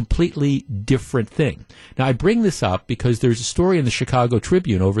me, is a completely different thing. Now, I bring this up because there's a story in the Chicago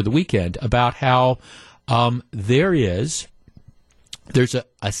Tribune over the weekend about how there's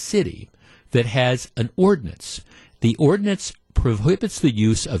a city that has an ordinance. The ordinance prohibits the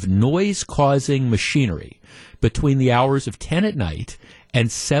use of noise-causing machinery between the hours of 10 at night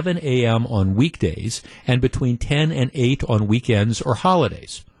and 7 a.m. on weekdays, and between 10 and 8 on weekends or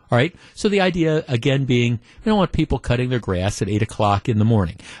holidays. All right? So the idea, again, being, we don't want people cutting their grass at 8 o'clock in the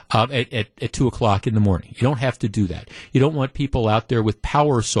morning, at 2 o'clock in the morning. You don't have to do that. You don't want people out there with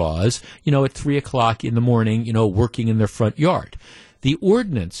power saws, at 3 o'clock in the morning, working in their front yard. The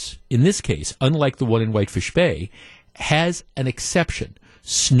ordinance, in this case, unlike the one in Whitefish Bay, has an exception.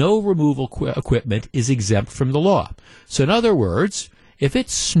 Snow removal equipment is exempt from the law. So in other words, if it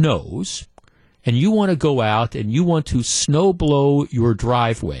snows and you want to go out and you want to snow blow your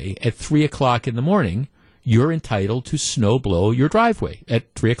driveway at 3 o'clock in the morning, you're entitled to snow blow your driveway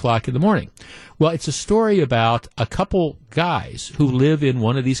at 3 o'clock in the morning. Well, it's a story about a couple guys who live in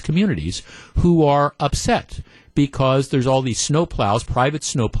one of these communities who are upset because there's all these snow plows, private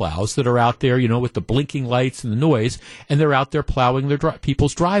snow plows, that are out there, with the blinking lights and the noise, and they're out there plowing their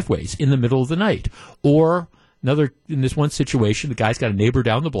people's driveways in the middle of the night. Or in this one situation, the guy's got a neighbor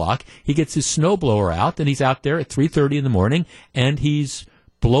down the block. He gets his snowblower out, and he's out there at 3:30 in the morning, and he's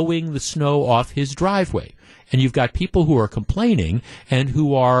blowing the snow off his driveway. And you've got people who are complaining and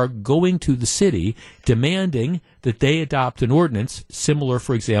who are going to the city demanding that they adopt an ordinance similar,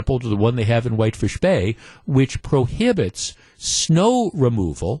 for example, to the one they have in Whitefish Bay, which prohibits snow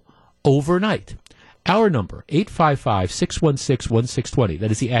removal overnight. Our number, 855-616-1620.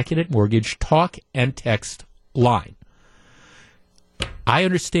 That is the Accunet Mortgage talk and text line. I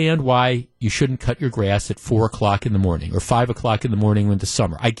understand why you shouldn't cut your grass at 4 o'clock in the morning or 5 o'clock in the morning in the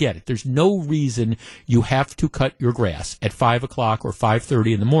summer. I get it. There's no reason you have to cut your grass at 5 o'clock or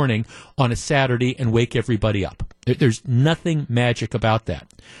 5:30 in the morning on a Saturday and wake everybody up. There's nothing magic about that.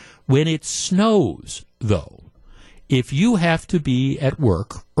 When it snows, though, if you have to be at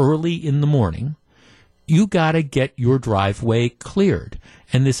work early in the morning, you got to get your driveway cleared.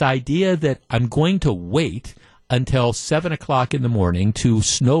 And this idea that I'm going to wait until 7 o'clock in the morning to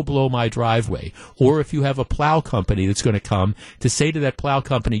snow blow my driveway, or if you have a plow company that's going to come, to say to that plow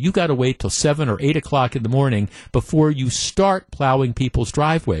company, you got to wait till 7 or 8 o'clock in the morning before you start plowing people's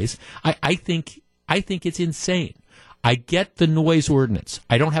driveways, I think it's insane. I get the noise ordinance.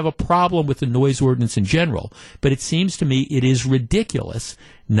 I don't have a problem with the noise ordinance in general, but it seems to me it is ridiculous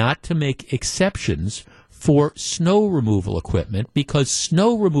not to make exceptions for snow removal equipment, because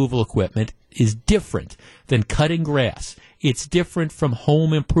snow removal equipment is different than cutting grass. It's different from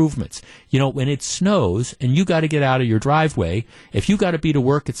home improvements. You know, when it snows and you got to get out of your driveway, if you got to be to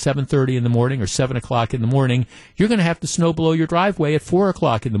work at 7:30 in the morning or 7 o'clock in the morning, you're going to have to snow blow your driveway at 4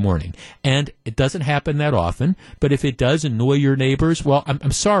 o'clock in the morning. And it doesn't happen that often, but if it does annoy your neighbors, well,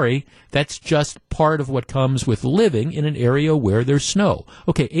 I'm sorry, that's just part of what comes with living in an area where there's snow.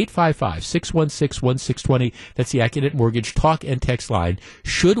 Okay, 855-616-1620, that's the Accunet Mortgage talk and text line.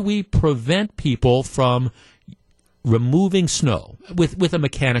 Should we prevent people from removing snow with a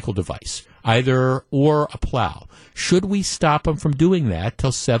mechanical device, either or a plow? Should we stop them from doing that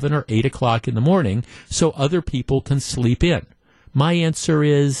till 7 or 8 o'clock in the morning so other people can sleep in? My answer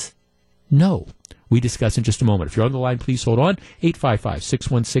is no. We discuss in just a moment. If you're on the line, please hold on.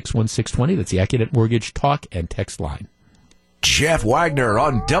 855-616-1620. That's the Accunet Mortgage talk and text line. Jeff Wagner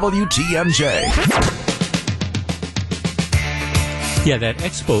on WTMJ. Yeah, that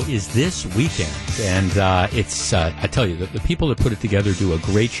expo is this weekend, and it's, I tell you, the people that put it together do a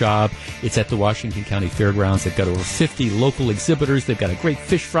great job. It's at the Washington County Fairgrounds. They've got over 50 local exhibitors. They've got a great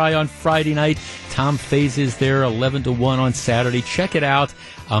fish fry on Friday night. Tom Faze is there 11 to 1 on Saturday. Check it out.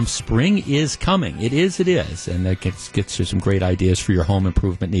 Spring is coming. It is, and that gets you some great ideas for your home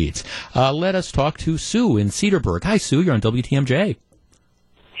improvement needs. Let us talk to Sue in Cedarburg. Hi, Sue. You're on WTMJ.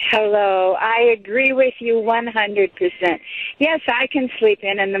 Hello. I agree with you 100%. Yes, I can sleep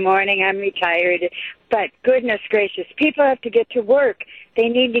in the morning. I'm retired. But goodness gracious, people have to get to work. They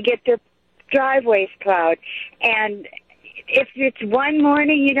need to get their driveways plowed. And if it's one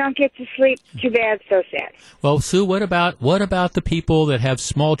morning you don't get to sleep, too bad, so sad. Well, Sue, what about the people that have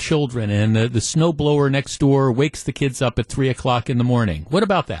small children and the snowblower next door wakes the kids up at 3 o'clock in the morning? What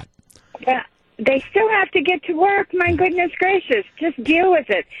about that? Yeah. They still have to get to work. My goodness gracious. Just deal with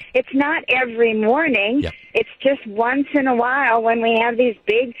it. It's not every morning. Yep. It's just once in a while when we have these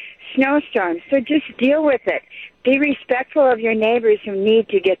big snowstorms. So just deal with it. Be respectful of your neighbors who need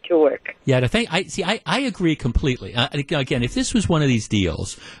to get to work. Yeah, I agree completely. Again, if this was one of these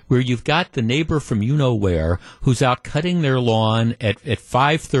deals where you've got the neighbor from you-know-where who's out cutting their lawn at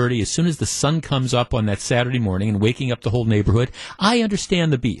 5:30 as soon as the sun comes up on that Saturday morning and waking up the whole neighborhood, I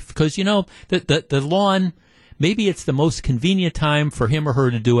understand the beef. Because, you know, the lawn, maybe it's the most convenient time for him or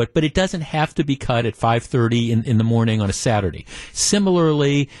her to do it, but it doesn't have to be cut at 5:30 in the morning on a Saturday.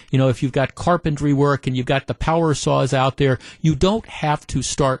 Similarly, you know, if you've got carpentry work and you've got the power saws out there, you don't have to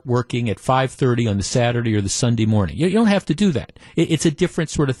start working at 5:30 on the Saturday or the Sunday morning. You don't have to do that. It's a different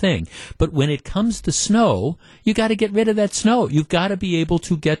sort of thing. But when it comes to snow, you got to get rid of that snow. You've got to be able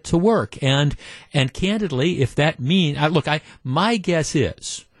to get to work. And candidly, if that means, my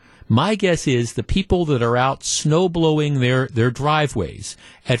guess is the people that are out snow blowing their driveways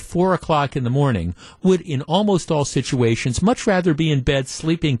at 4 o'clock in the morning would, in almost all situations, much rather be in bed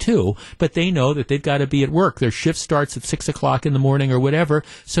sleeping too, but they know that they've got to be at work. Their shift starts at 6 o'clock in the morning or whatever,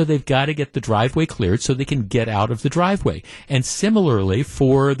 so they've got to get the driveway cleared so they can get out of the driveway. And similarly,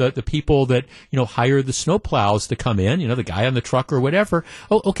 for the people that, you know, hire the snow plows to come in, you know, the guy on the truck or whatever,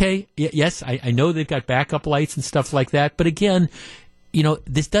 oh, okay, yes, I know they've got backup lights and stuff like that, but again,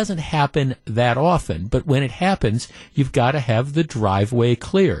 this doesn't happen that often, but when it happens, you've got to have the driveway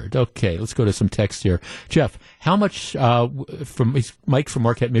cleared. Okay, let's go to some text here. Jeff, how much, from Mike from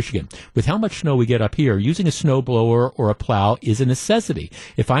Marquette, Michigan, with how much snow we get up here, using a snow blower or a plow is a necessity.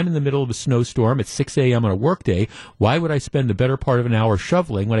 If I'm in the middle of a snowstorm at 6 a.m. on a workday, why would I spend the better part of an hour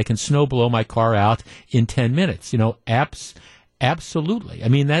shoveling when I can snow blow my car out in 10 minutes? Absolutely. I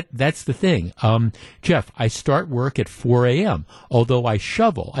mean, that's the thing. Jeff, I start work at 4 a.m. Although I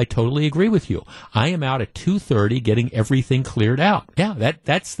shovel, I totally agree with you. I am out at 2:30 getting everything cleared out. Yeah,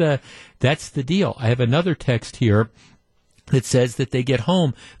 that's the deal. I have another text here that says that they get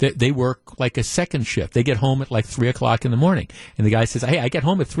home, that they work like a second shift. They get home at like 3 o'clock in the morning. And the guy says, hey, I get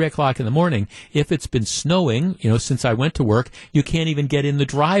home at 3 o'clock in the morning. If it's been snowing, since I went to work, you can't even get in the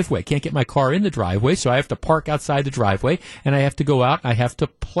driveway. Can't get my car in the driveway. So I have to park outside the driveway and I have to go out and I have to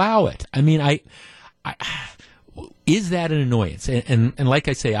plow it. I mean, is that an annoyance? And like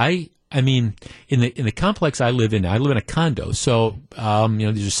I say, I mean, in the complex I live in a condo, so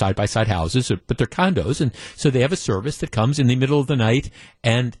these are side by side houses, but they're condos, and so they have a service that comes in the middle of the night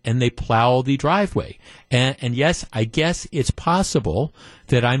and they plow the driveway. And yes, I guess it's possible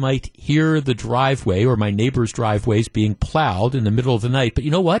that I might hear the driveway or my neighbor's driveways being plowed in the middle of the night. But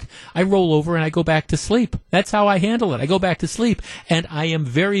you know what? I roll over and I go back to sleep. That's how I handle it. I go back to sleep. And I am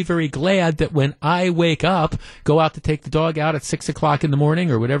very, very glad that when I wake up, go out to take the dog out at 6 o'clock in the morning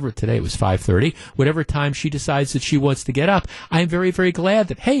or whatever, today it was 5:30, whatever time she decides that she wants to get up, I am very, very glad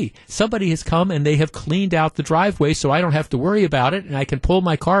that, hey, somebody has come and they have cleaned out the driveway so I don't have to worry about it and I can pull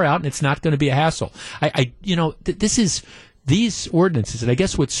my car out and it's not going to be a hassle. These ordinances, and I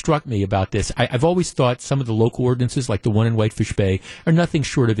guess what struck me about this, I've always thought some of the local ordinances, like the one in Whitefish Bay, are nothing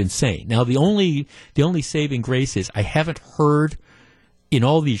short of insane. Now, the only saving grace is I haven't heard, in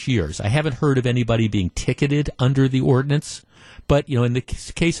all these years, I haven't heard of anybody being ticketed under the ordinance. But, in the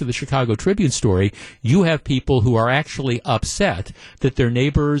case of the Chicago Tribune story, you have people who are actually upset that their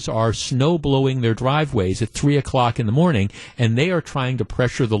neighbors are snow blowing their driveways at 3 o'clock in the morning, and they are trying to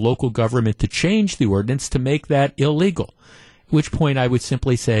pressure the local government to change the ordinance to make that illegal. At which point I would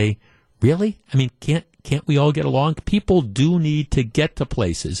simply say, really? I mean, can't we all get along? People do need to get to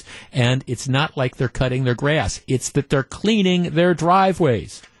places, and it's not like they're cutting their grass. It's that they're cleaning their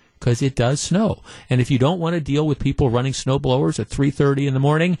driveways. Because it does snow. And if you don't want to deal with people running snow blowers at 3:30 in the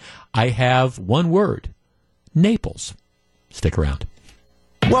morning, I have one word: Naples. Stick around.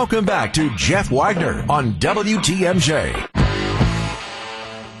 Welcome back to Jeff Wagner on WTMJ.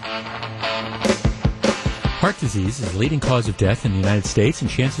 Heart disease is the leading cause of death in the United States, and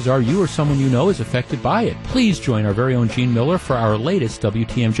chances are you or someone you know is affected by it. Please join our very own Gene Miller for our latest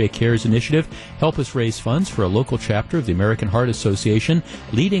WTMJ Cares initiative. Help us raise funds for a local chapter of the American Heart Association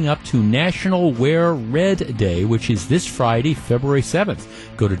leading up to National Wear Red Day, which is this Friday, February 7th.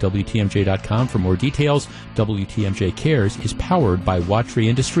 Go to WTMJ.com for more details. WTMJ Cares is powered by Watry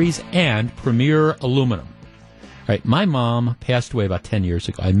Industries and Premier Aluminum. All right, my mom passed away about 10 years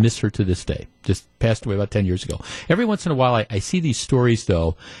ago. I miss her to this day. Just passed away about 10 years ago. Every once in a while, I see these stories,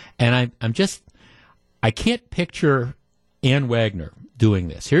 though, and I can't picture Ann Wagner doing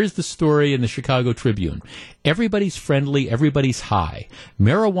this. Here's the story in the Chicago Tribune. Everybody's friendly, everybody's high.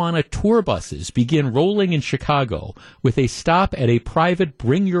 Marijuana tour buses begin rolling in Chicago with a stop at a private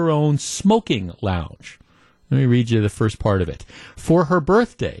bring-your-own smoking lounge. Let me read you the first part of it. For her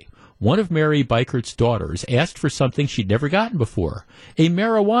birthday, one of Mary Beikert's daughters asked for something she'd never gotten before, a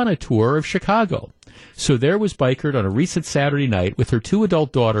marijuana tour of Chicago. So there was Beikert on a recent Saturday night with her two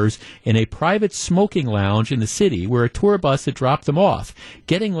adult daughters in a private smoking lounge in the city where a tour bus had dropped them off,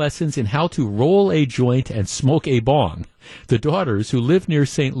 getting lessons in how to roll a joint and smoke a bong. The daughters, who live near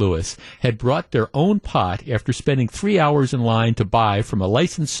St. Louis, had brought their own pot after spending 3 hours in line to buy from a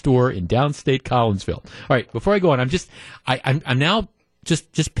licensed store in downstate Collinsville. All right, before I go on, I'm now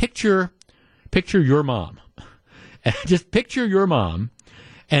just picture your mom. Just picture your mom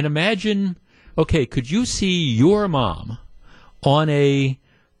and imagine, okay, could you see your mom on a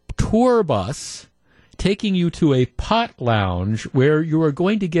tour bus taking you to a pot lounge where you are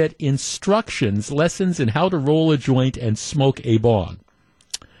going to get instructions, lessons in how to roll a joint and smoke a bong?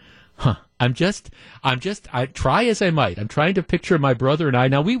 I try as I might. I'm trying to picture my brother and I.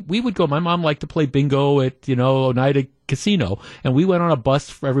 Now, we would go, my mom liked to play bingo at, Oneida Casino, and we went on a bus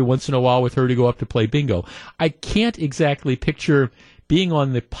for every once in a while with her to go up to play bingo. I can't exactly picture being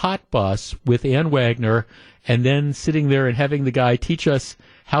on the pot bus with Ann Wagner and then sitting there and having the guy teach us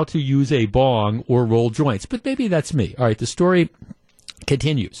how to use a bong or roll joints. But maybe that's me. All right, the story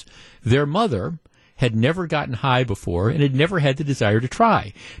continues. Their mother had never gotten high before and had never had the desire to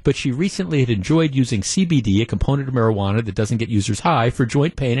try. But she recently had enjoyed using CBD, a component of marijuana that doesn't get users high, for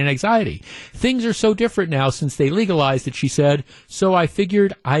joint pain and anxiety. Things are so different now since they legalized it, she said, so I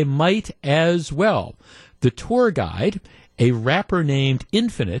figured I might as well. The tour guide, a rapper named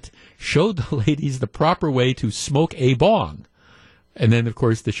Infinite, showed the ladies the proper way to smoke a bong. And then, of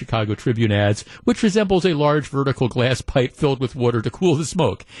course, the Chicago Tribune adds, which resembles a large vertical glass pipe filled with water to cool the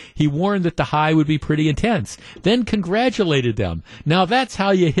smoke. He warned that the high would be pretty intense, then congratulated them. Now that's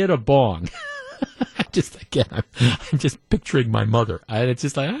how you hit a bong. I'm just picturing my mother. It's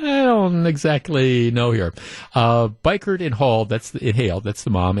just like, I don't exactly know here. Bikert inhaled, that's the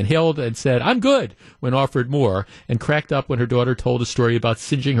mom, inhaled and said, I'm good, when offered more, and cracked up when her daughter told a story about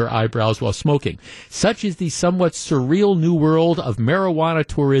singeing her eyebrows while smoking. Such is the somewhat surreal new world of marijuana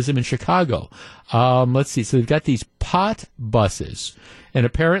tourism in Chicago. Let's see. So they've got these pot buses, and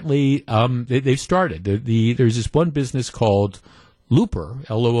apparently they've started. There's this one business called Looper,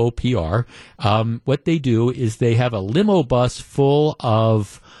 Loopr. What they do is they have a limo bus full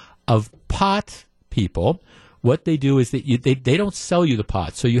of pot people. What they do is that they don't sell you the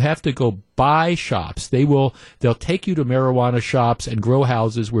pot, so you have to go buy shops. They'll take you to marijuana shops and grow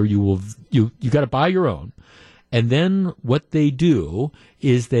houses where you got to buy your own. And then what they do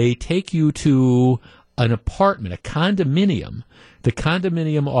is they take you to an apartment, a condominium. The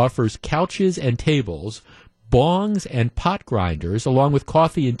condominium offers couches and tables, bongs and pot grinders, along with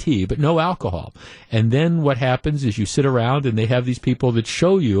coffee and tea, but no alcohol. And then what happens is you sit around and they have these people that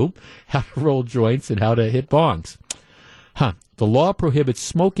show you how to roll joints and how to hit bongs. The law prohibits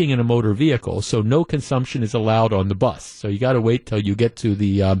smoking in a motor vehicle, so no consumption is allowed on the bus. So you got to wait till you get to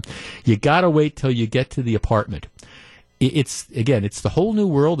the apartment. It's the whole new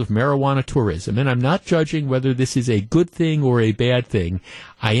world of marijuana tourism, and I'm not judging whether this is a good thing or a bad thing.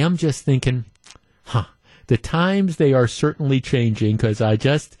 I am just thinking, the times, they are certainly changing, because I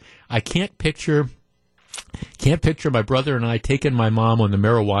can't picture my brother and I taking my mom on the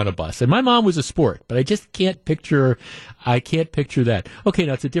marijuana bus. And my mom was a sport, but I just can't picture that. Okay,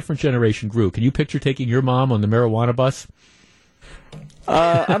 now it's a different generation group. Can you picture taking your mom on the marijuana bus?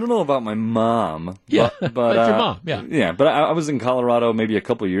 I don't know about my mom. Yeah, but your mom, yeah. Yeah, but I was in Colorado maybe a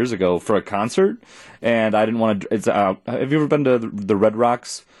couple years ago for a concert, and I didn't want to. Have you ever been to the Red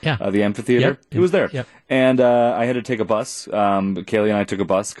Rocks? Yeah. The amphitheater? Yep. It was there. Yep. And I had to take a bus. Kaylee and I took a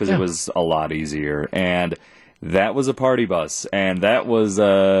bus because Yeah. it was a lot easier. And that was a party bus, and that was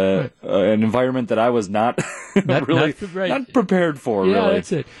an environment that I was not prepared for. Yeah, really.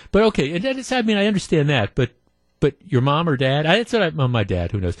 that's it. But okay, and I understand that, but your mom or dad? That's what my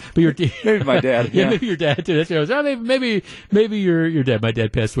dad. Who knows? But maybe my dad. Yeah, maybe your dad too. That's what I was. Maybe your dad. My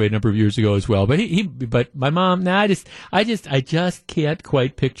dad passed away a number of years ago as well. But but my mom. I just can't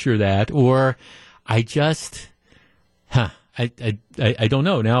quite picture that. Or I don't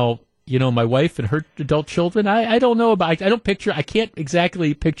know now. My wife and her adult children, I don't know about, I can't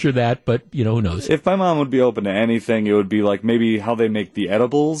exactly picture that, but, who knows? If my mom would be open to anything, it would be like maybe how they make the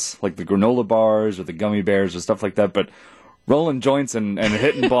edibles, like the granola bars or the gummy bears or stuff like that, but rolling joints and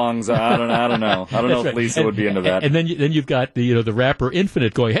hitting bongs, I don't know. I don't know if Lisa would be into that. And then you've got the rapper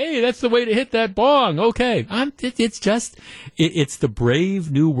Infinite going, hey, that's the way to hit that bong. Okay. It's the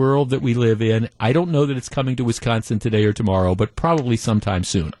brave new world that we live in. I don't know that it's coming to Wisconsin today or tomorrow, but probably sometime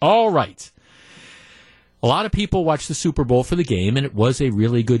soon. All right. A lot of people watch the Super Bowl for the game, and it was a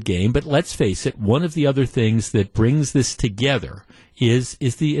really good game. But let's face it, one of the other things that brings this together is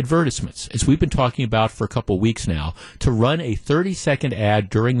the advertisements. As we've been talking about for a couple weeks now, to run a 30-second ad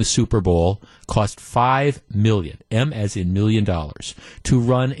during the Super Bowl cost $5 million, M as in $1 million. To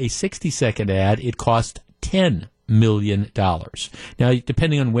run a 60-second ad, it cost $10 million. Now,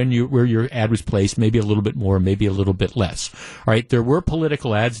 depending on where your ad was placed, maybe a little bit more, maybe a little bit less. All right, there were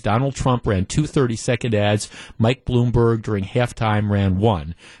political ads. Donald Trump ran 2 30-second ads. Mike Bloomberg during halftime ran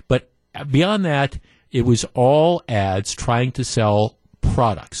 1. But beyond that, it was all ads trying to sell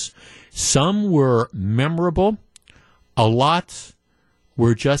products. Some were memorable. A lot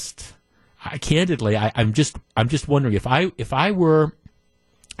were just, candidly, I'm just wondering if I were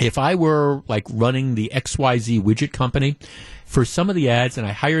like running the XYZ widget company for some of the ads, and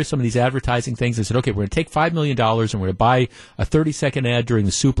I hire some of these advertising things and said, okay, we're going to take $5 million and we're going to buy a 30-second ad during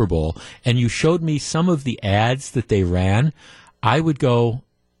the Super Bowl, and you showed me some of the ads that they ran, I would go,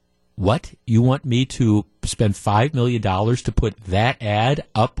 what? You want me to spend $5 million to put that ad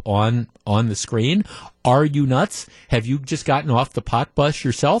up on the screen? Are you nuts? Have you just gotten off the pot bus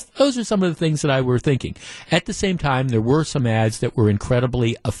yourself? Those are some of the things that I were thinking. At the same time, there were some ads that were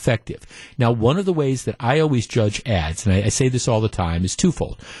incredibly effective. Now, one of the ways that I always judge ads, and I say this all the time, is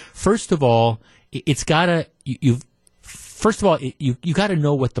twofold. First of all, it's gotta, first of all, you gotta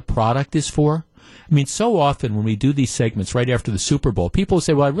know what the product is for. I mean, so often when we do these segments right after the Super Bowl, people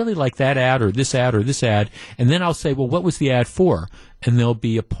say, well, I really like that ad or this ad or this ad. And then I'll say, well, what was the ad for? And there'll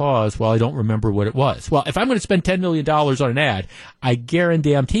be a pause. Well, I don't remember what it was. Well, if I'm going to spend $10 million on an ad, I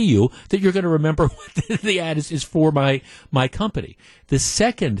guarantee you that you're going to remember what the ad is for my company. The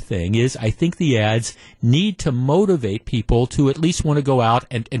second thing is I think the ads need to motivate people to at least want to go out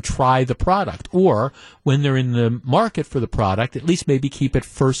and try the product. Or when they're in the market for the product, at least maybe keep it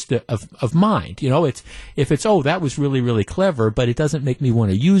first of mind. You know, if it's, oh, that was really, really clever, but it doesn't make me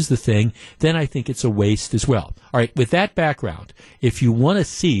want to use the thing, then I think it's a waste as well. All right, with that background, if you want to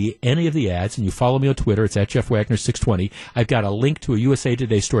see any of the ads, and you follow me on Twitter, it's at Jeff Wagner 620. I've got a link to a USA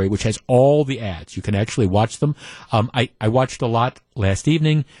Today story which has all the ads. You can actually watch them. I watched a lot last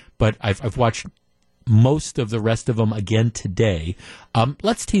evening, but I've watched most of the rest of them again today.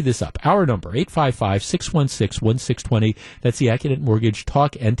 Let's tee this up. Our number, 855-616-1620. That's the Accident Mortgage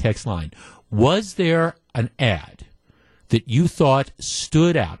talk and text line. Was there an ad that you thought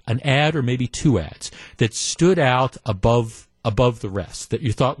stood out, an ad or maybe two ads, that stood out above the rest, that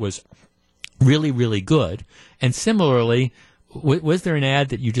you thought was really, really good? And similarly, was there an ad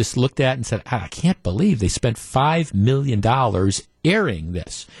that you just looked at and said, I can't believe they spent $5 million airing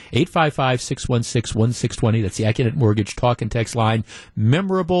this? 855-616-1620. That's the Accident Mortgage talk and text line.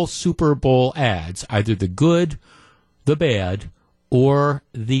 Memorable Super Bowl ads, either the good, the bad, or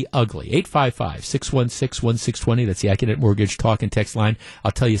the ugly. 855-616-1620. That's the Accident Mortgage talk and text line.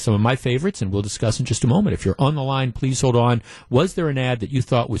 I'll tell you some of my favorites, and we'll discuss in just a moment. If you're on the line, please hold on. Was there an ad that you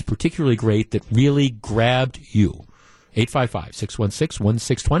thought was particularly great that really grabbed you?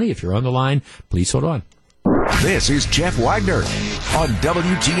 855-616-1620. If you're on the line, please hold on. This is Jeff Wagner on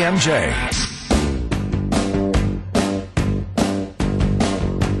WTMJ.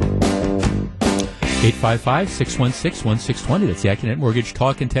 855-616-1620. That's the Accident Mortgage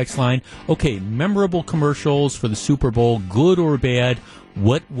talk and text line. Okay, memorable commercials for the Super Bowl, good or bad.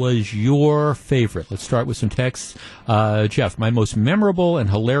 What was your favorite? Let's start with some texts. Jeff, my most memorable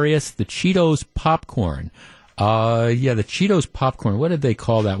and hilarious, the Cheetos popcorn. The Cheetos popcorn. What did they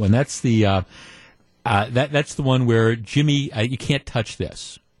call that one? That's the that's the one where Jimmy, you can't touch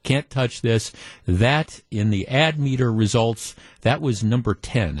this. Can't touch this. That, in the ad meter results, that was number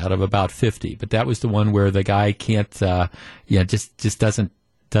 10 out of about 50. But that was the one where the guy can't, just doesn't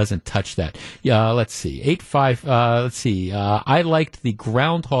touch that. Let's see. I liked the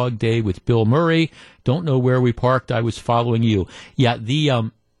Groundhog Day with Bill Murray. Don't know where we parked. I was following you. Yeah,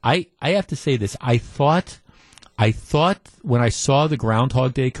 I have to say this. I thought when I saw the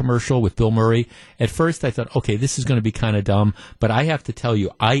Groundhog Day commercial with Bill Murray, at first I thought, okay, this is going to be kind of dumb. But I have to tell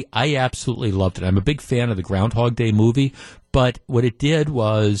you, I absolutely loved it. I'm a big fan of the Groundhog Day movie. But what it did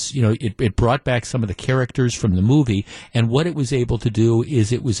was, it brought back some of the characters from the movie. And what it was able to do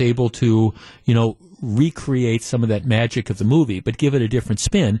is it was able to, recreate some of that magic of the movie, but give it a different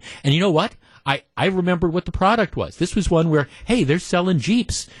spin. And you know what? I remember what the product was. This was one where, hey, they're selling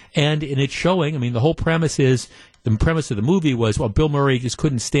Jeeps. And it's showing, the whole premise is, the premise of the movie was, well, Bill Murray just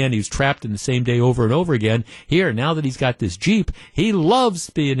couldn't stand. He was trapped in the same day over and over again. Here, now that he's got this Jeep, he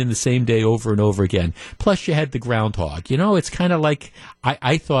loves being in the same day over and over again. Plus, you had the groundhog. It's kind of like,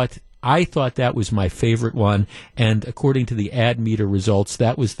 I thought that was my favorite one. And according to the ad meter results,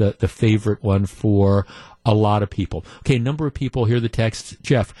 that was the favorite one for a lot of people. Okay, number of people, hear the text.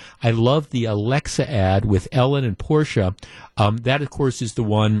 Jeff, I love the Alexa ad with Ellen and Portia. That, of course, is the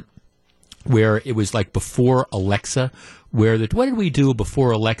one where it was like before Alexa, where what did we do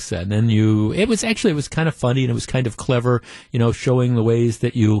before Alexa? And then it was kind of funny and it was kind of clever, showing the ways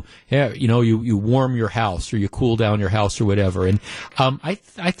that you warm your house or you cool down your house or whatever. And I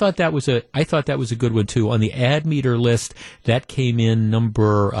thought that was a good one too. On the ad meter list, that came in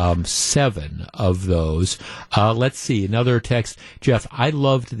number 7 of those. Let's see, another text. Jeff, I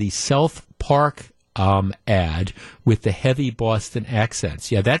loved the Self Park ad with the heavy Boston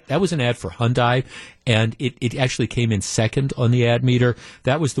accents. Yeah, that was an ad for Hyundai, and it actually came in second on the ad meter.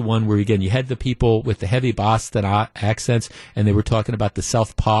 That was the one where, again, you had the people with the heavy Boston accents, and they were talking about the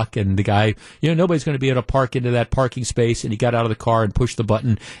self-park, and the guy, nobody's going to be able to park into that parking space, and he got out of the car and pushed the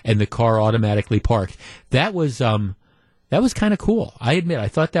button, and the car automatically parked. That was kind of cool. I admit, I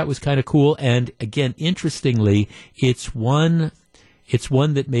thought that was kind of cool, and again, interestingly, it's one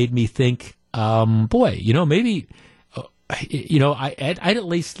that made me think, maybe, I'd at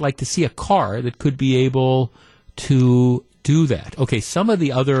least like to see a car that could be able to do that. Okay, some of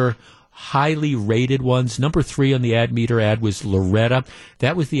the other highly rated ones, number 3 on the ad meter ad was Loretta.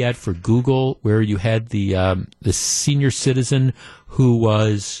 That was the ad for Google, where you had the senior citizen who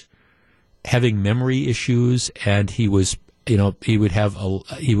was having memory issues, and he was, he would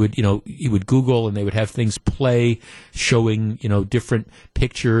Google, and they would have things play showing, different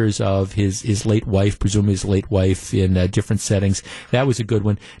pictures of his late wife, presumably his late wife, in different settings. That was a good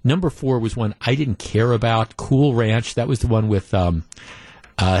one. Number 4 was one I didn't care about, Cool Ranch. That was the one with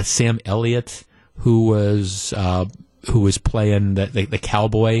Sam Elliott, who was playing the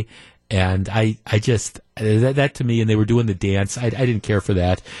cowboy. And I just, that to me, and they were doing the dance. I didn't care for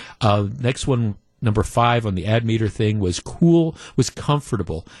that. Next one, number 5 on the ad meter thing, was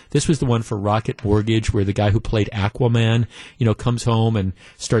comfortable. This was the one for Rocket Mortgage, where the guy who played Aquaman, comes home and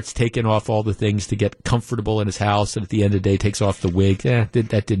starts taking off all the things to get comfortable in his house, and at the end of the day takes off the wig. That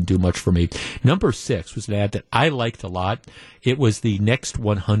didn't do much for me. Number 6 was an ad that I liked a lot. It was the Next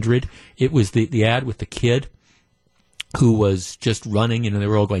 100. It was the ad with the kid who was just running, they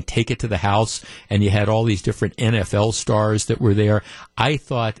were all going, take it to the house, and you had all these different NFL stars that were there. I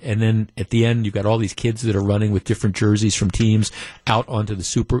thought, and then at the end, you've got all these kids that are running with different jerseys from teams out onto the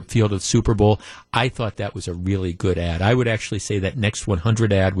field of the Super Bowl. I thought that was a really good ad. I would actually say that Next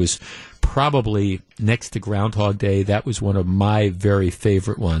 100 ad was probably next to Groundhog Day. That was one of my very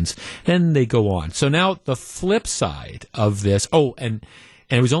favorite ones. Then they go on. So now the flip side of this, and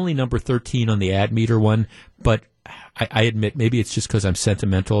it was only number 13 on the ad meter one, but I admit, maybe it's just because I'm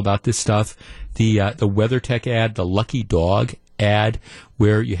sentimental about this stuff. The WeatherTech ad, the Lucky Dog ad,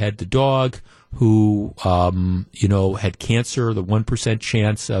 where you had the dog who, had cancer, the 1%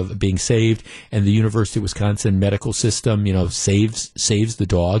 chance of being saved, and the University of Wisconsin medical system, saves the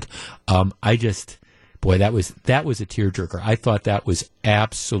dog. Boy, that was a tearjerker. I thought that was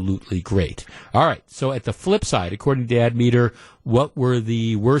absolutely great. All right, so at the flip side, according to Ad Meter, what were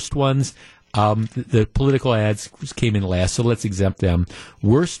the worst ones? The political ads came in last, so let's exempt them.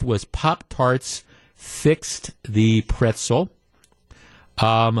 Worst was Pop-Tarts Fixed the Pretzel.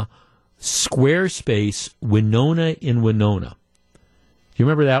 Squarespace, Winona in Winona. Do you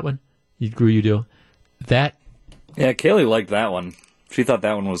remember that one? You do? That? Yeah, Kaylee liked that one. She thought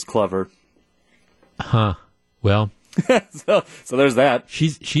that one was clever. Huh. Well... so there's that.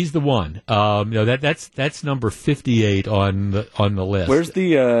 She's the one. That's number 58 on the list. Where's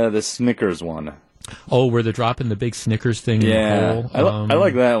the Snickers one? Oh, where they're dropping the big Snickers thing in the hole? I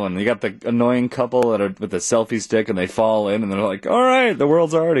like that one. You got the annoying couple that are with the selfie stick, and they fall in, and they're like, all right, the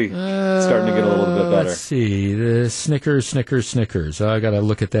world's already starting to get a little bit better. Let's see. The Snickers. I got to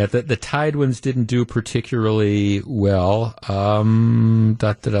look at that. The Tide ones didn't do particularly well.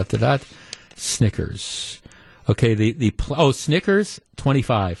 Snickers. Okay, Snickers,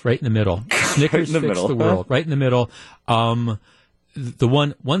 25, right in the middle. Snickers right in the fixed middle. the world, right in the middle. The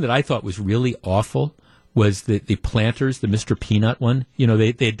one that I thought was really awful was the Planters, the Mr. Peanut one.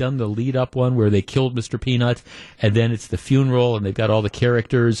 They had done the lead-up one where they killed Mr. Peanut, and then it's the funeral, and they've got all the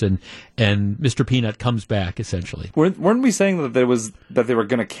characters, and Mr. Peanut comes back, essentially. Weren't we saying that they were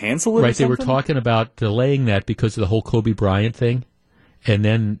going to cancel it? Right, or something? They were talking about delaying that because of the whole Kobe Bryant thing. And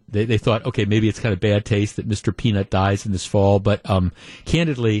then they thought, okay, maybe it's kind of bad taste that Mr. Peanut dies in this fall. But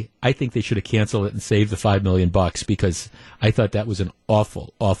candidly, I think they should have canceled it and saved the $5 million because I thought that was an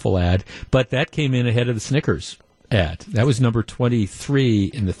awful, awful ad. But that came in ahead of the Snickers ad. That was number 23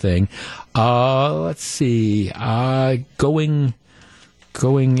 in the thing. Let's see.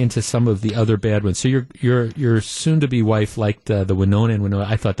 Going into some of the other bad ones. So your soon-to-be wife liked the Winona and Winona.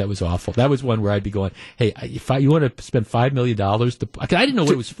 I thought that was awful. That was one where I'd be going, hey, if you want to spend $5 million, I didn't know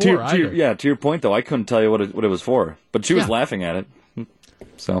what it was for either. To your point, though, I couldn't tell you what it was for. But she was laughing at it.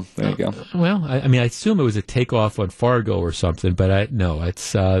 So, there you go. Well, I assume it was a takeoff on Fargo or something, but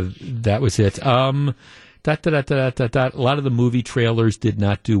that was it. A lot of the movie trailers did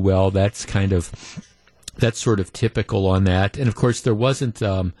not do well. That's sort of typical on that. And, of course, there wasn't,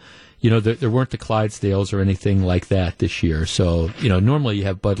 there weren't the Clydesdales or anything like that this year. So, normally you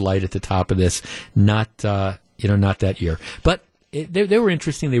have Bud Light at the top of this, not that year. But they were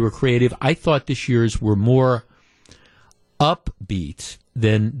interesting. They were creative. I thought this year's were more upbeat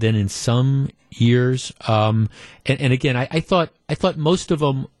than in some years. And again, I thought most of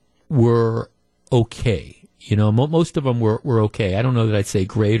them were okay. Most of them were okay. I don't know that I'd say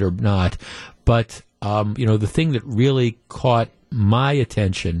great or not, but the thing that really caught my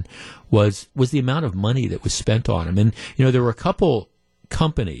attention was the amount of money that was spent on them. And, there were a couple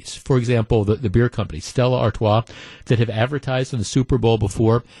companies, for example, the beer company, Stella Artois, that have advertised on the Super Bowl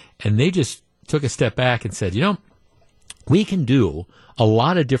before, and they just took a step back and said, we can do a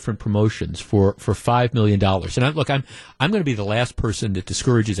lot of different promotions for $5 million. And I'm going to be the last person that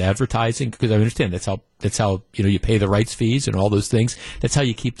discourages advertising because I understand that's how you pay the rights fees and all those things. That's how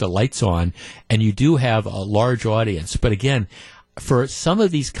you keep the lights on, and you do have a large audience. But again, for some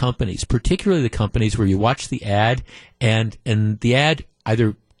of these companies, particularly the companies where you watch the ad and the ad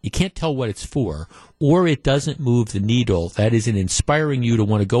either you can't tell what it's for, or it doesn't move the needle that is in inspiring you to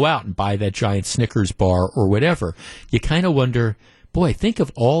want to go out and buy that giant Snickers bar or whatever. You kind of wonder, boy, think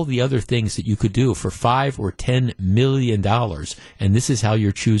of all the other things that you could do for $5 or $10 million, and this is how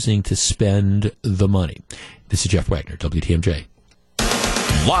you're choosing to spend the money. This is Jeff Wagner, WTMJ.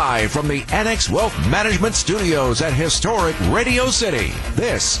 Live from the Annex Wealth Management Studios at historic Radio City,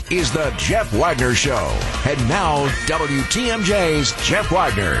 this is the Jeff Wagner Show. And now, WTMJ's Jeff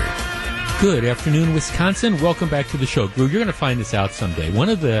Wagner. Good afternoon, Wisconsin. Welcome back to the show. Drew, you're going to find this out someday.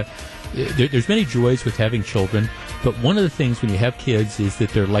 There's many joys with having children, but one of the things when you have kids is that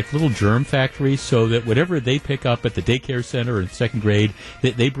they're like little germ factories, so that whatever they pick up at the daycare center in second grade,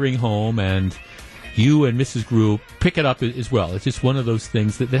 they bring home, and you and Mrs. Grew pick it up as well. It's just one of those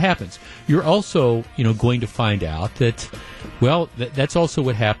things that happens. You're also, going to find out that, well, that's also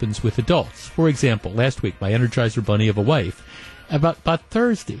what happens with adults. For example, last week, my Energizer bunny of a wife, about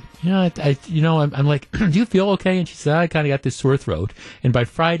Thursday, I'm like, do you feel okay? And she said, I kind of got this sore throat. And by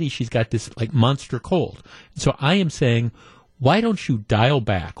Friday, she's got this like monster cold. So I am saying, why don't you dial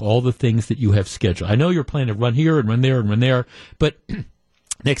back all the things that you have scheduled? I know you're planning to run here and run there and run there, but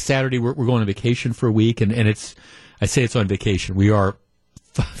next Saturday, we're going on vacation for a week, and I say it's on vacation. We are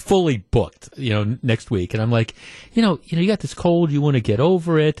fully booked, next week. And I'm like, you got this cold, you want to get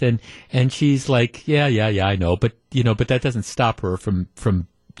over it. And she's like, yeah, I know. But that doesn't stop her from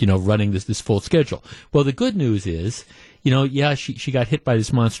running this full schedule. Well, the good news is, she got hit by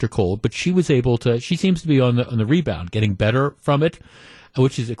this monster cold, but she seems to be on the rebound, getting better from it,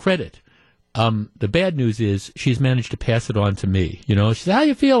 which is a credit. The bad news is she's managed to pass it on to me. She said, how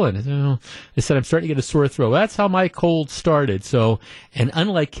you feeling? I said, I'm starting to get a sore throat. That's how my cold started. So, and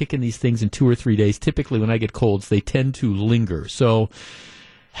unlike kicking these things in 2 or 3 days, typically when I get colds, they tend to linger. So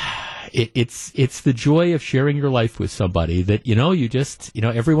it's the joy of sharing your life with somebody that, you just,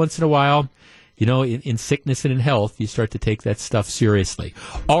 every once in a while, in sickness and in health, you start to take that stuff seriously.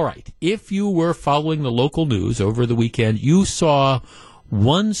 All right. If you were following the local news over the weekend, you saw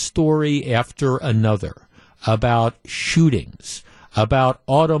one story after another about shootings, about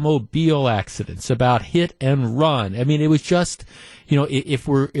automobile accidents, about hit and run. I mean, it was just, if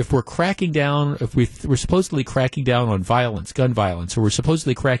we're cracking down, if we're supposedly cracking down on violence, gun violence, or we're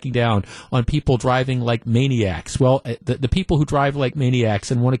supposedly cracking down on people driving like maniacs, well, the people who drive like maniacs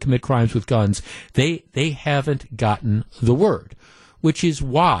and want to commit crimes with guns, they haven't gotten the word, which is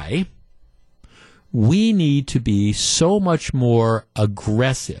why we need to be so much more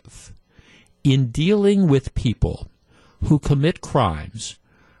aggressive in dealing with people who commit crimes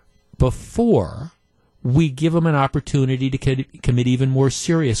before we give them an opportunity to commit even more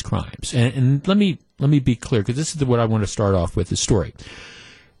serious crimes. And let me be clear, because this is what I want to start off with, the story.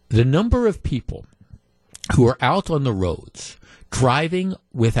 The number of people who are out on the roads driving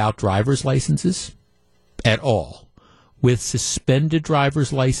without driver's licenses at all, with suspended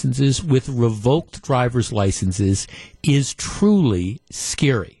driver's licenses, with revoked driver's licenses, is truly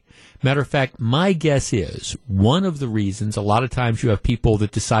scary. Matter of fact, my guess is one of the reasons a lot of times you have people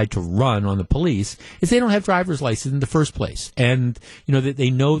that decide to run on the police is they don't have driver's license in the first place. And, that they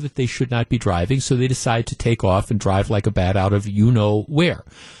know that they should not be driving, so they decide to take off and drive like a bat out of where.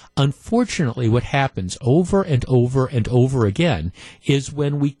 Unfortunately, what happens over and over and over again is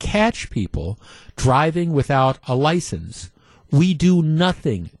when we catch people driving without a license, we do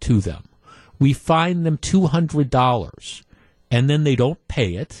nothing to them. We fine them $200, and then they don't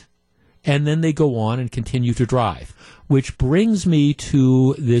pay it, and then they go on and continue to drive. Which brings me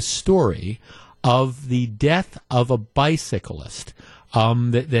to this story of the death of a bicyclist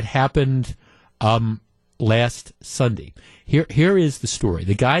that happened last Sunday. Here is the story.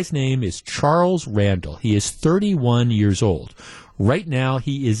 The guy's name is Charles Randall. He is 31 years old. Right now,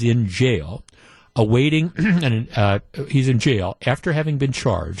 he is in jail, awaiting, he's in jail after having been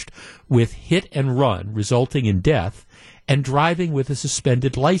charged with hit and run resulting in death and driving with a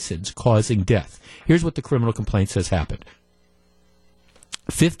suspended license causing death. Here's what the criminal complaint says happened.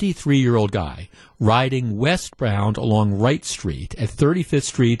 53-year-old guy riding westbound along Wright Street at 35th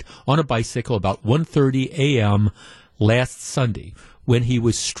Street on a bicycle about 1:30 a.m. last Sunday when he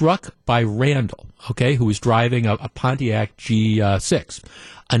was struck by Randall, who was driving a Pontiac G6.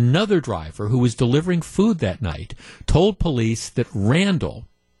 Another driver who was delivering food that night told police that Randall,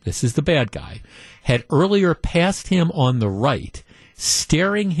 this is the bad guy, had earlier passed him on the right,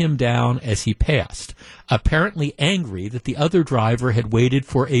 staring him down as he passed, apparently angry that the other driver had waited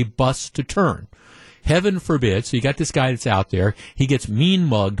for a bus to turn. Heaven forbid, so you got this guy that's out there, he gets mean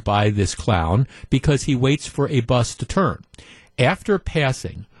mugged by this clown because he waits for a bus to turn. After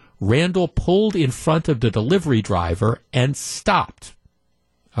passing, Randall pulled in front of the delivery driver and stopped.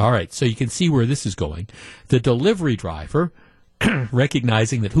 All right, so you can see where this is going. The delivery driver,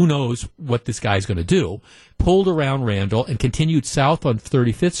 recognizing that who knows what this guy's going to do, pulled around Randall and continued south on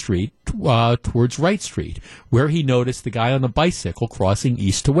 35th Street towards Wright Street, where he noticed the guy on the bicycle crossing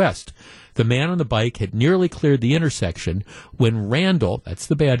east to west. The man on the bike had nearly cleared the intersection when Randall, that's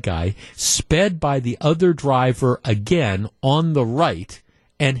the bad guy, sped by the other driver again on the right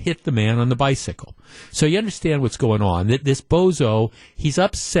and hit the man on the bicycle. So you understand what's going on. This bozo, he's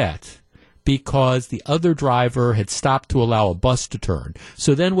upset because the other driver had stopped to allow a bus to turn.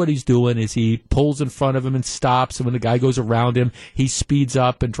 So then what he's doing is he pulls in front of him and stops, and when the guy goes around him, he speeds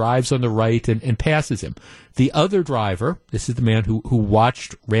up and drives on the right and passes him. The other driver, this is the man who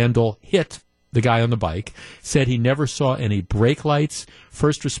watched Randall hit the guy on the bike, said he never saw any brake lights.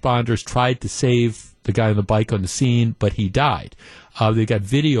 First responders tried to save the guy on the bike on the scene, but he died. They got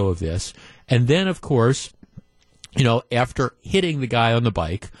video of this. And then, of course, after hitting the guy on the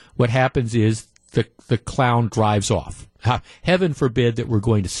bike, what happens is the clown drives off. Heaven forbid that we're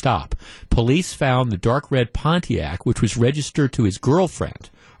going to stop. Police found the dark red Pontiac, which was registered to his girlfriend.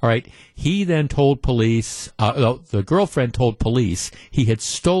 All right. He then told police, the girlfriend told police he had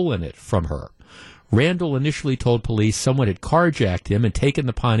stolen it from her. Randall initially told police someone had carjacked him and taken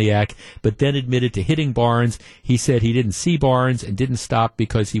the Pontiac, but then admitted to hitting Barnes. He said he didn't see Barnes and didn't stop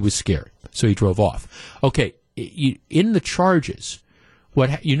because he was scared. So he drove off. Okay. In the charges,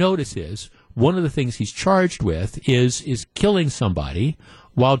 what you notice is one of the things he's charged with is killing somebody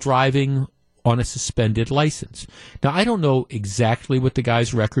while driving on a suspended license. Now, I don't know exactly what the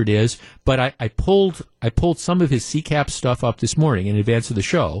guy's record is, but I pulled some of his CCAP stuff up this morning in advance of the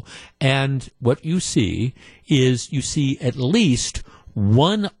show, and what you see is at least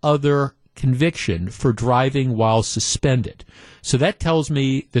one other conviction for driving while suspended. So that tells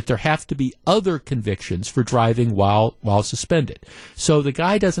me that there have to be other convictions for driving while suspended. So the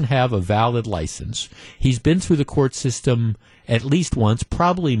guy doesn't have a valid license. He's been through the court system at least once,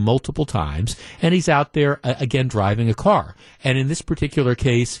 probably multiple times, and he's out there, again, driving a car. And in this particular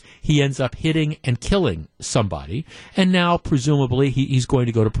case, he ends up hitting and killing somebody, and now, presumably, he's going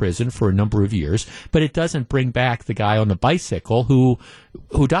to go to prison for a number of years, but it doesn't bring back the guy on the bicycle who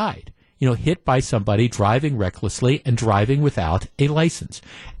died. Hit by somebody driving recklessly and driving without a license.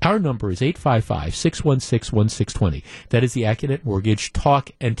 Our number is 855-616-1620. That is the Accunet Mortgage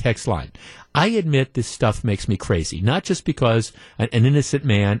talk and text line. I admit this stuff makes me crazy, not just because an innocent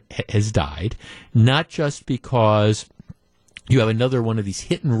man has died, not just because you have another one of these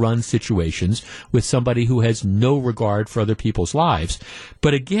hit-and-run situations with somebody who has no regard for other people's lives,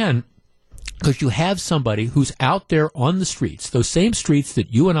 but again, because you have somebody who's out there on the streets, those same streets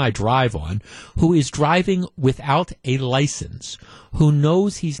that you and I drive on, who is driving without a license, who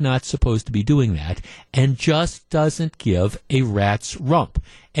knows he's not supposed to be doing that, and just doesn't give a rat's rump.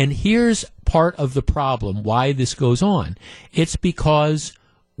 And here's part of the problem why this goes on. It's because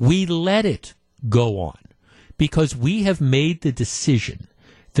we let it go on. Because we have made the decision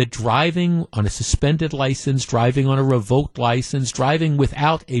that driving on a suspended license, driving on a revoked license, driving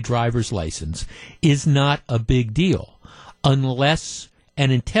without a driver's license is not a big deal unless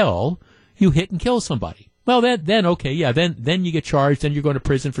and until you hit and kill somebody. Well, then okay, yeah, then you get charged, then you're going to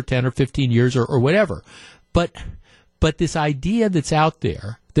prison for 10 or 15 years or whatever. But this idea that's out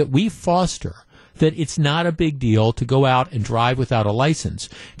there that we foster, that it's not a big deal to go out and drive without a license.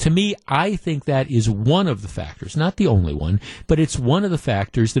 To me, I think that is one of the factors, not the only one, but it's one of the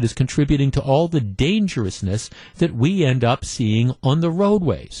factors that is contributing to all the dangerousness that we end up seeing on the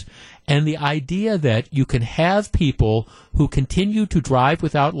roadways. And the idea that you can have people who continue to drive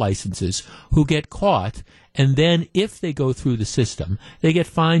without licenses, who get caught, and then if they go through the system, they get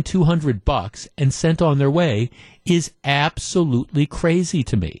fined $200 and sent on their way, is absolutely crazy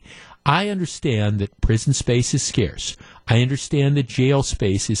to me. I understand that prison space is scarce. I understand that jail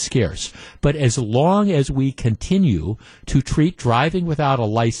space is scarce. But as long as we continue to treat driving without a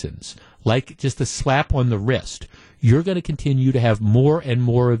license like just a slap on the wrist, you're going to continue to have more and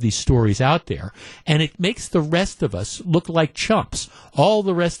more of these stories out there. And it makes the rest of us look like chumps. All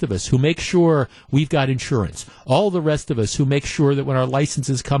the rest of us who make sure we've got insurance. All the rest of us who make sure that when our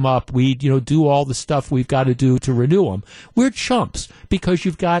licenses come up, we do all the stuff we've got to do to renew them. We're chumps because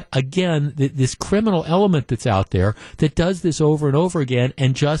you've got, again, this criminal element that's out there that does this over and over again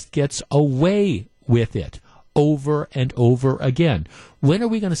and just gets away with it over and over again. When are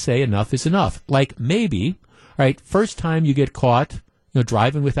we going to say enough is enough? Like maybe... Right, first time you get caught,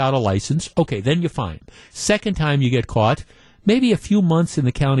 driving without a license, okay, then you're fine. Second time you get caught, maybe a few months in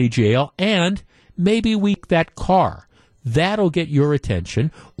the county jail, and maybe that car That'll get your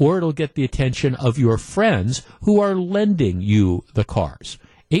attention, or it'll get the attention of your friends who are lending you the cars.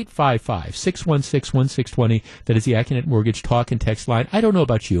 855-616-1620. That is the Acunet Mortgage talk and text line. I don't know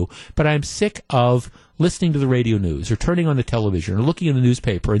about you, but I'm sick of listening to the radio news or turning on the television or looking in the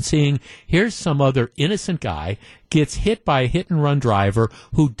newspaper and seeing here's some other innocent guy gets hit by a hit-and-run driver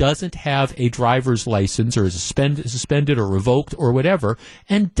who doesn't have a driver's license or is suspended or revoked or whatever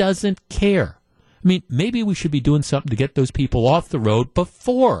and doesn't care. I mean, maybe we should be doing something to get those people off the road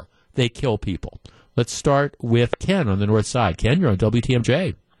before they kill people. Let's start with Ken on the north side. Ken, you're on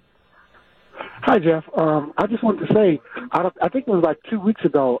WTMJ. Hi, Jeff. I just wanted to say, I think it was like 2 weeks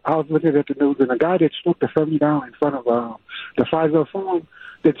ago, I was looking at the news, and a guy that struck the family down in front of the Pfizer farm,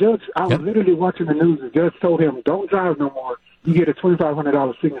 the judge, I was literally watching the news, the judge told him, don't drive no more. You get a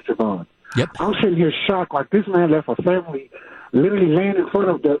 $2,500 signature bond. Yep. I'm sitting here shocked, like this man left a family literally laying in front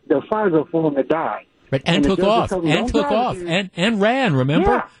of the Pfizer farm that died. Right, and took off, and ran,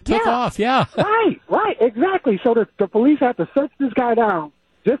 remember? Yeah, took off, yeah. Right, exactly. So the police had to search this guy down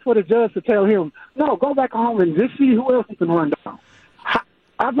just for the judge to tell him, no, go back home and just see who else you can run down.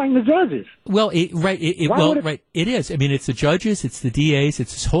 I blame the judges. Well, it is. I mean, it's the judges, it's the DAs,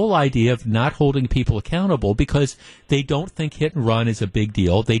 it's this whole idea of not holding people accountable because they don't think hit and run is a big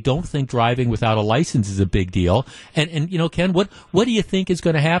deal. They don't think driving without a license is a big deal. And you know, Ken, what do you think is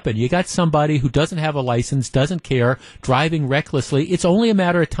going to happen? You got somebody who doesn't have a license, doesn't care, driving recklessly. It's only a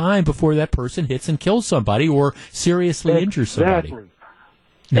matter of time before that person hits and kills somebody or seriously injures somebody.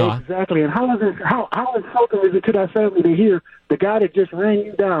 No. Exactly. And how insulting is it to that family to hear the guy that just ran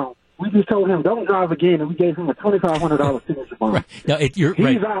you down? We just told him don't drive again, and we gave him a $2,500 signature bond. Right. No,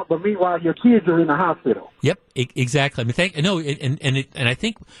 He's out, but meanwhile your kids are in the hospital. Yep, exactly. I mean, and I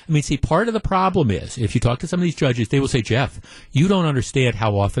think see, part of the problem is if you talk to some of these judges, they will say, Jeff, you don't understand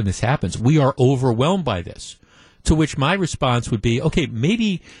how often this happens. We are overwhelmed by this. To which my response would be, okay,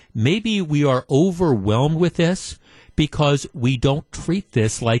 maybe we are overwhelmed with this because we don't treat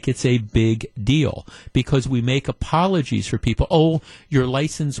this like it's a big deal, because we make apologies for people. Oh, your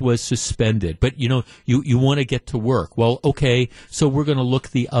license was suspended, but you want to get to work. Well, okay, so we're going to look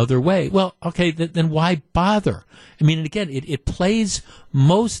the other way. Well, okay, then why bother? I mean, and again, it plays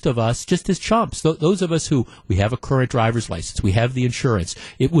most of us just as chumps. Those of us who we have a current driver's license, we have the insurance.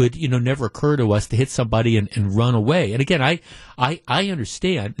 It would never occur to us to hit somebody and run away. And again, I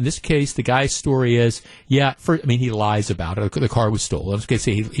understand. In this case, the guy's story is, he lies about it. The car was stolen. I was going to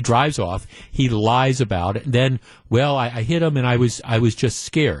say he drives off. He lies about it. And then, well, I hit him and I was just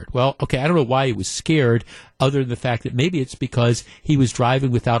scared. Well, okay, I don't know why he was scared, other than the fact that maybe it's because he was driving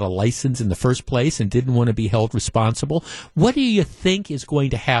without a license in the first place and didn't want to be held responsible. What do you think is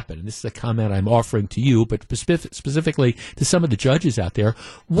going to happen? And this is a comment I'm offering to you, but specifically to some of the judges out there.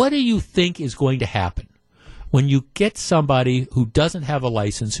 What do you think is going to happen when you get somebody who doesn't have a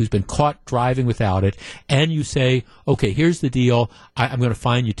license, who's been caught driving without it, and you say, okay, here's the deal, I'm going to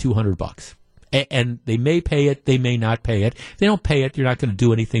fine you $200? And they may pay it, they may not pay it. If they don't pay it, you're not going to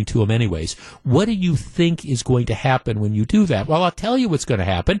do anything to them anyways. What do you think is going to happen when you do that? Well, I'll tell you what's going to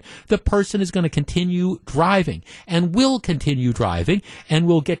happen. The person is going to continue driving and will continue driving and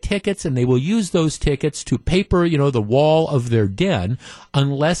will get tickets, and they will use those tickets to paper, the wall of their den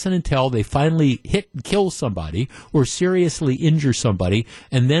unless and until they finally hit and kill somebody or seriously injure somebody,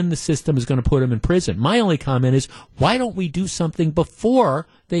 and then the system is going to put them in prison. My only comment is, why don't we do something before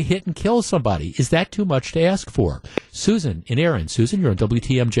they hit and kill somebody? Is that too much to ask for? Susan in Erin. Susan, you're on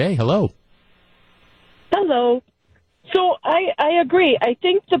WTMJ. Hello. Hello. So I agree. I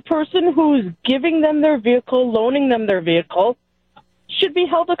think the person who's giving them their vehicle, loaning them their vehicle, should be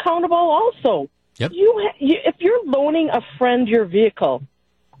held accountable also. Yep. If you're loaning a friend your vehicle,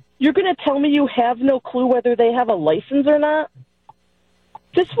 you're going to tell me you have no clue whether they have a license or not?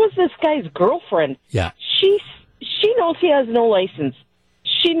 This was this guy's girlfriend. Yeah. She knows he has no license.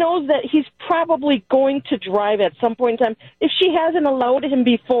 She knows that he's probably going to drive at some point in time if she hasn't allowed him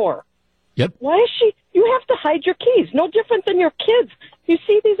before. Yep. Why is she? You have to hide your keys. No different than your kids. You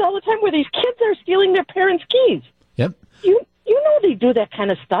see these all the time where these kids are stealing their parents' keys. Yep. You know they do that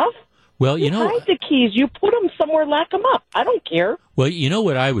kind of stuff. Well, you hide the keys. You put them somewhere, lock them up. I don't care. Well, you know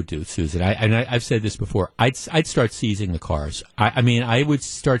what I would do, Susan? I've said this before. I'd start seizing the cars. I would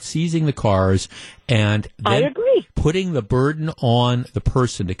start seizing the cars, and then I agree. Putting the burden on the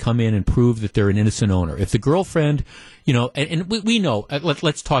person to come in and prove that they're an innocent owner. If the girlfriend, and we know,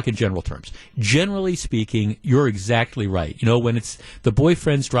 let's talk in general terms. Generally speaking, you're exactly right. When it's the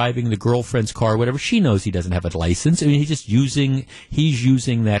boyfriend's driving the girlfriend's car, whatever, she knows he doesn't have a license. I mean, he's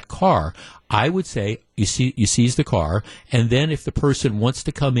using that car. I would say you seize the car, and then if the person wants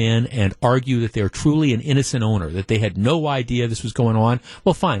to come in and argue that they're truly an innocent owner, that they had no idea this was going on,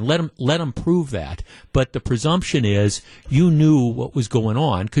 well, fine, let them prove that. But the presumption is you knew what was going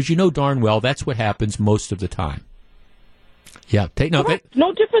on because you know darn well that's what happens most of the time. Yeah,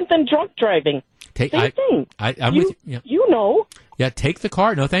 no different than drunk driving. Same thing. I'm with you. Yeah. You know. Yeah, take the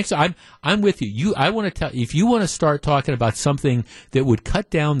car. No, thanks. I'm with you. I want to tell if you want to start talking about something that would cut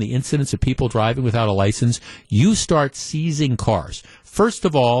down the incidence of people driving without a license, you start seizing cars. First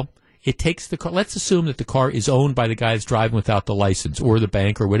of all, it takes the car. Let's assume that the car is owned by the guy that's driving without the license or the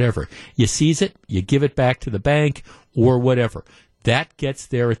bank or whatever. You seize it, you give it back to the bank or whatever. That gets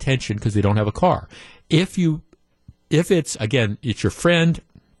their attention because they don't have a car. If it's, again, it's your friend,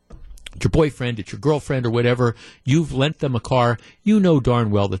 it's your boyfriend, it's your girlfriend or whatever, you've lent them a car, you know darn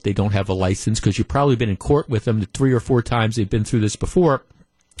well that they don't have a license because you've probably been in court with them the 3 or 4 times they've been through this before.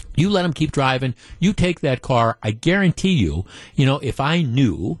 You let them keep driving. You take that car. I guarantee you, if I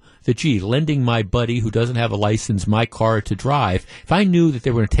knew that, lending my buddy who doesn't have a license my car to drive, if I knew that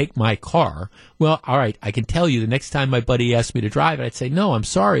they were going to take my car, well, all right, I can tell you the next time my buddy asked me to drive it, I'd say, no, I'm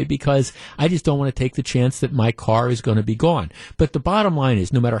sorry, because I just don't want to take the chance that my car is going to be gone. But the bottom line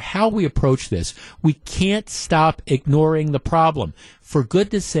is, no matter how we approach this, we can't stop ignoring the problem. For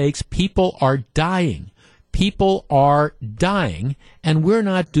goodness sakes, people are dying. People are dying, and we're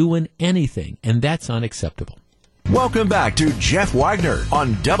not doing anything, and that's unacceptable. Welcome back to Jeff Wagner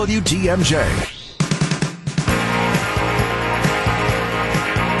on WTMJ.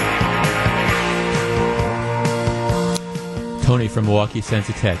 Tony from Milwaukee sends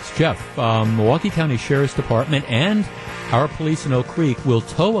a text. Jeff, Milwaukee County Sheriff's Department and our police in Oak Creek will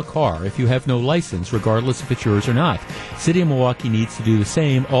tow a car if you have no license, regardless if it's yours or not. City of Milwaukee needs to do the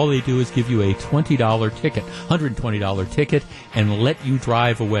same. All they do is give you a $20 ticket, $120 ticket, and let you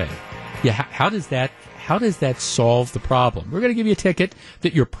drive away. Yeah, how does that solve the problem? We're going to give you a ticket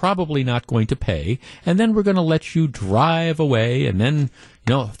that you're probably not going to pay, and then we're going to let you drive away, and then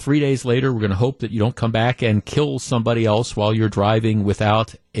 3 days later we're going to hope that you don't come back and kill somebody else while you're driving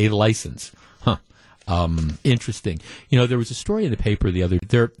without a license. Interesting. There was a story in the paper the other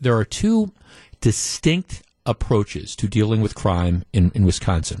day. There are 2 distinct approaches to dealing with crime in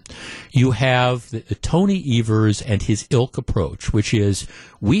Wisconsin. You have the Tony Evers and his ilk approach, which is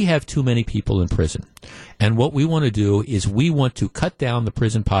we have too many people in prison. And what we want to do is we want to cut down the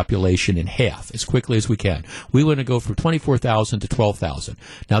prison population in half as quickly as we can. We want to go from 24,000 to 12,000.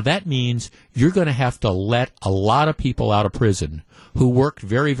 Now that means you're going to have to let a lot of people out of prison who worked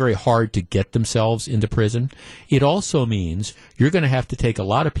very, very hard to get themselves into prison. It also means you're going to have to take a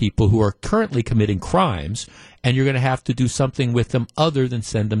lot of people who are currently committing crimes, and you're going to have to do something with them other than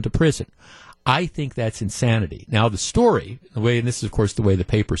send them to prison. I think that's insanity. Now, the story, and this is, of course, the way the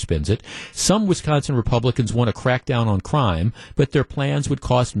paper spins it, some Wisconsin Republicans want to crack down on crime, but their plans would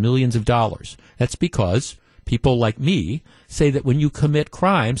cost millions of dollars. That's because people like me say that when you commit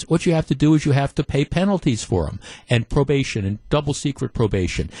crimes, what you have to do is you have to pay penalties for them, and probation, and double secret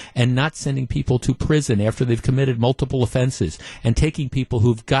probation, and not sending people to prison after they've committed multiple offenses, and taking people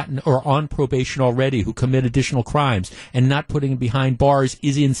who've gotten or on probation already who commit additional crimes, and not putting them behind bars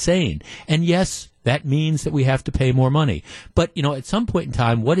is insane. And yes, that means that we have to pay more money. But, at some point in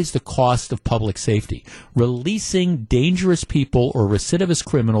time, what is the cost of public safety? Releasing dangerous people or recidivist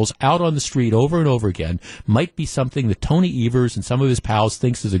criminals out on the street over and over again might be something that Tony Evers and some of his pals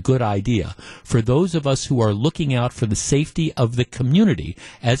thinks is a good idea. For those of us who are looking out for the safety of the community,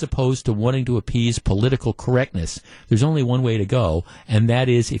 as opposed to wanting to appease political correctness, there's only one way to go, and that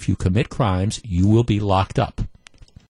is if you commit crimes, you will be locked up.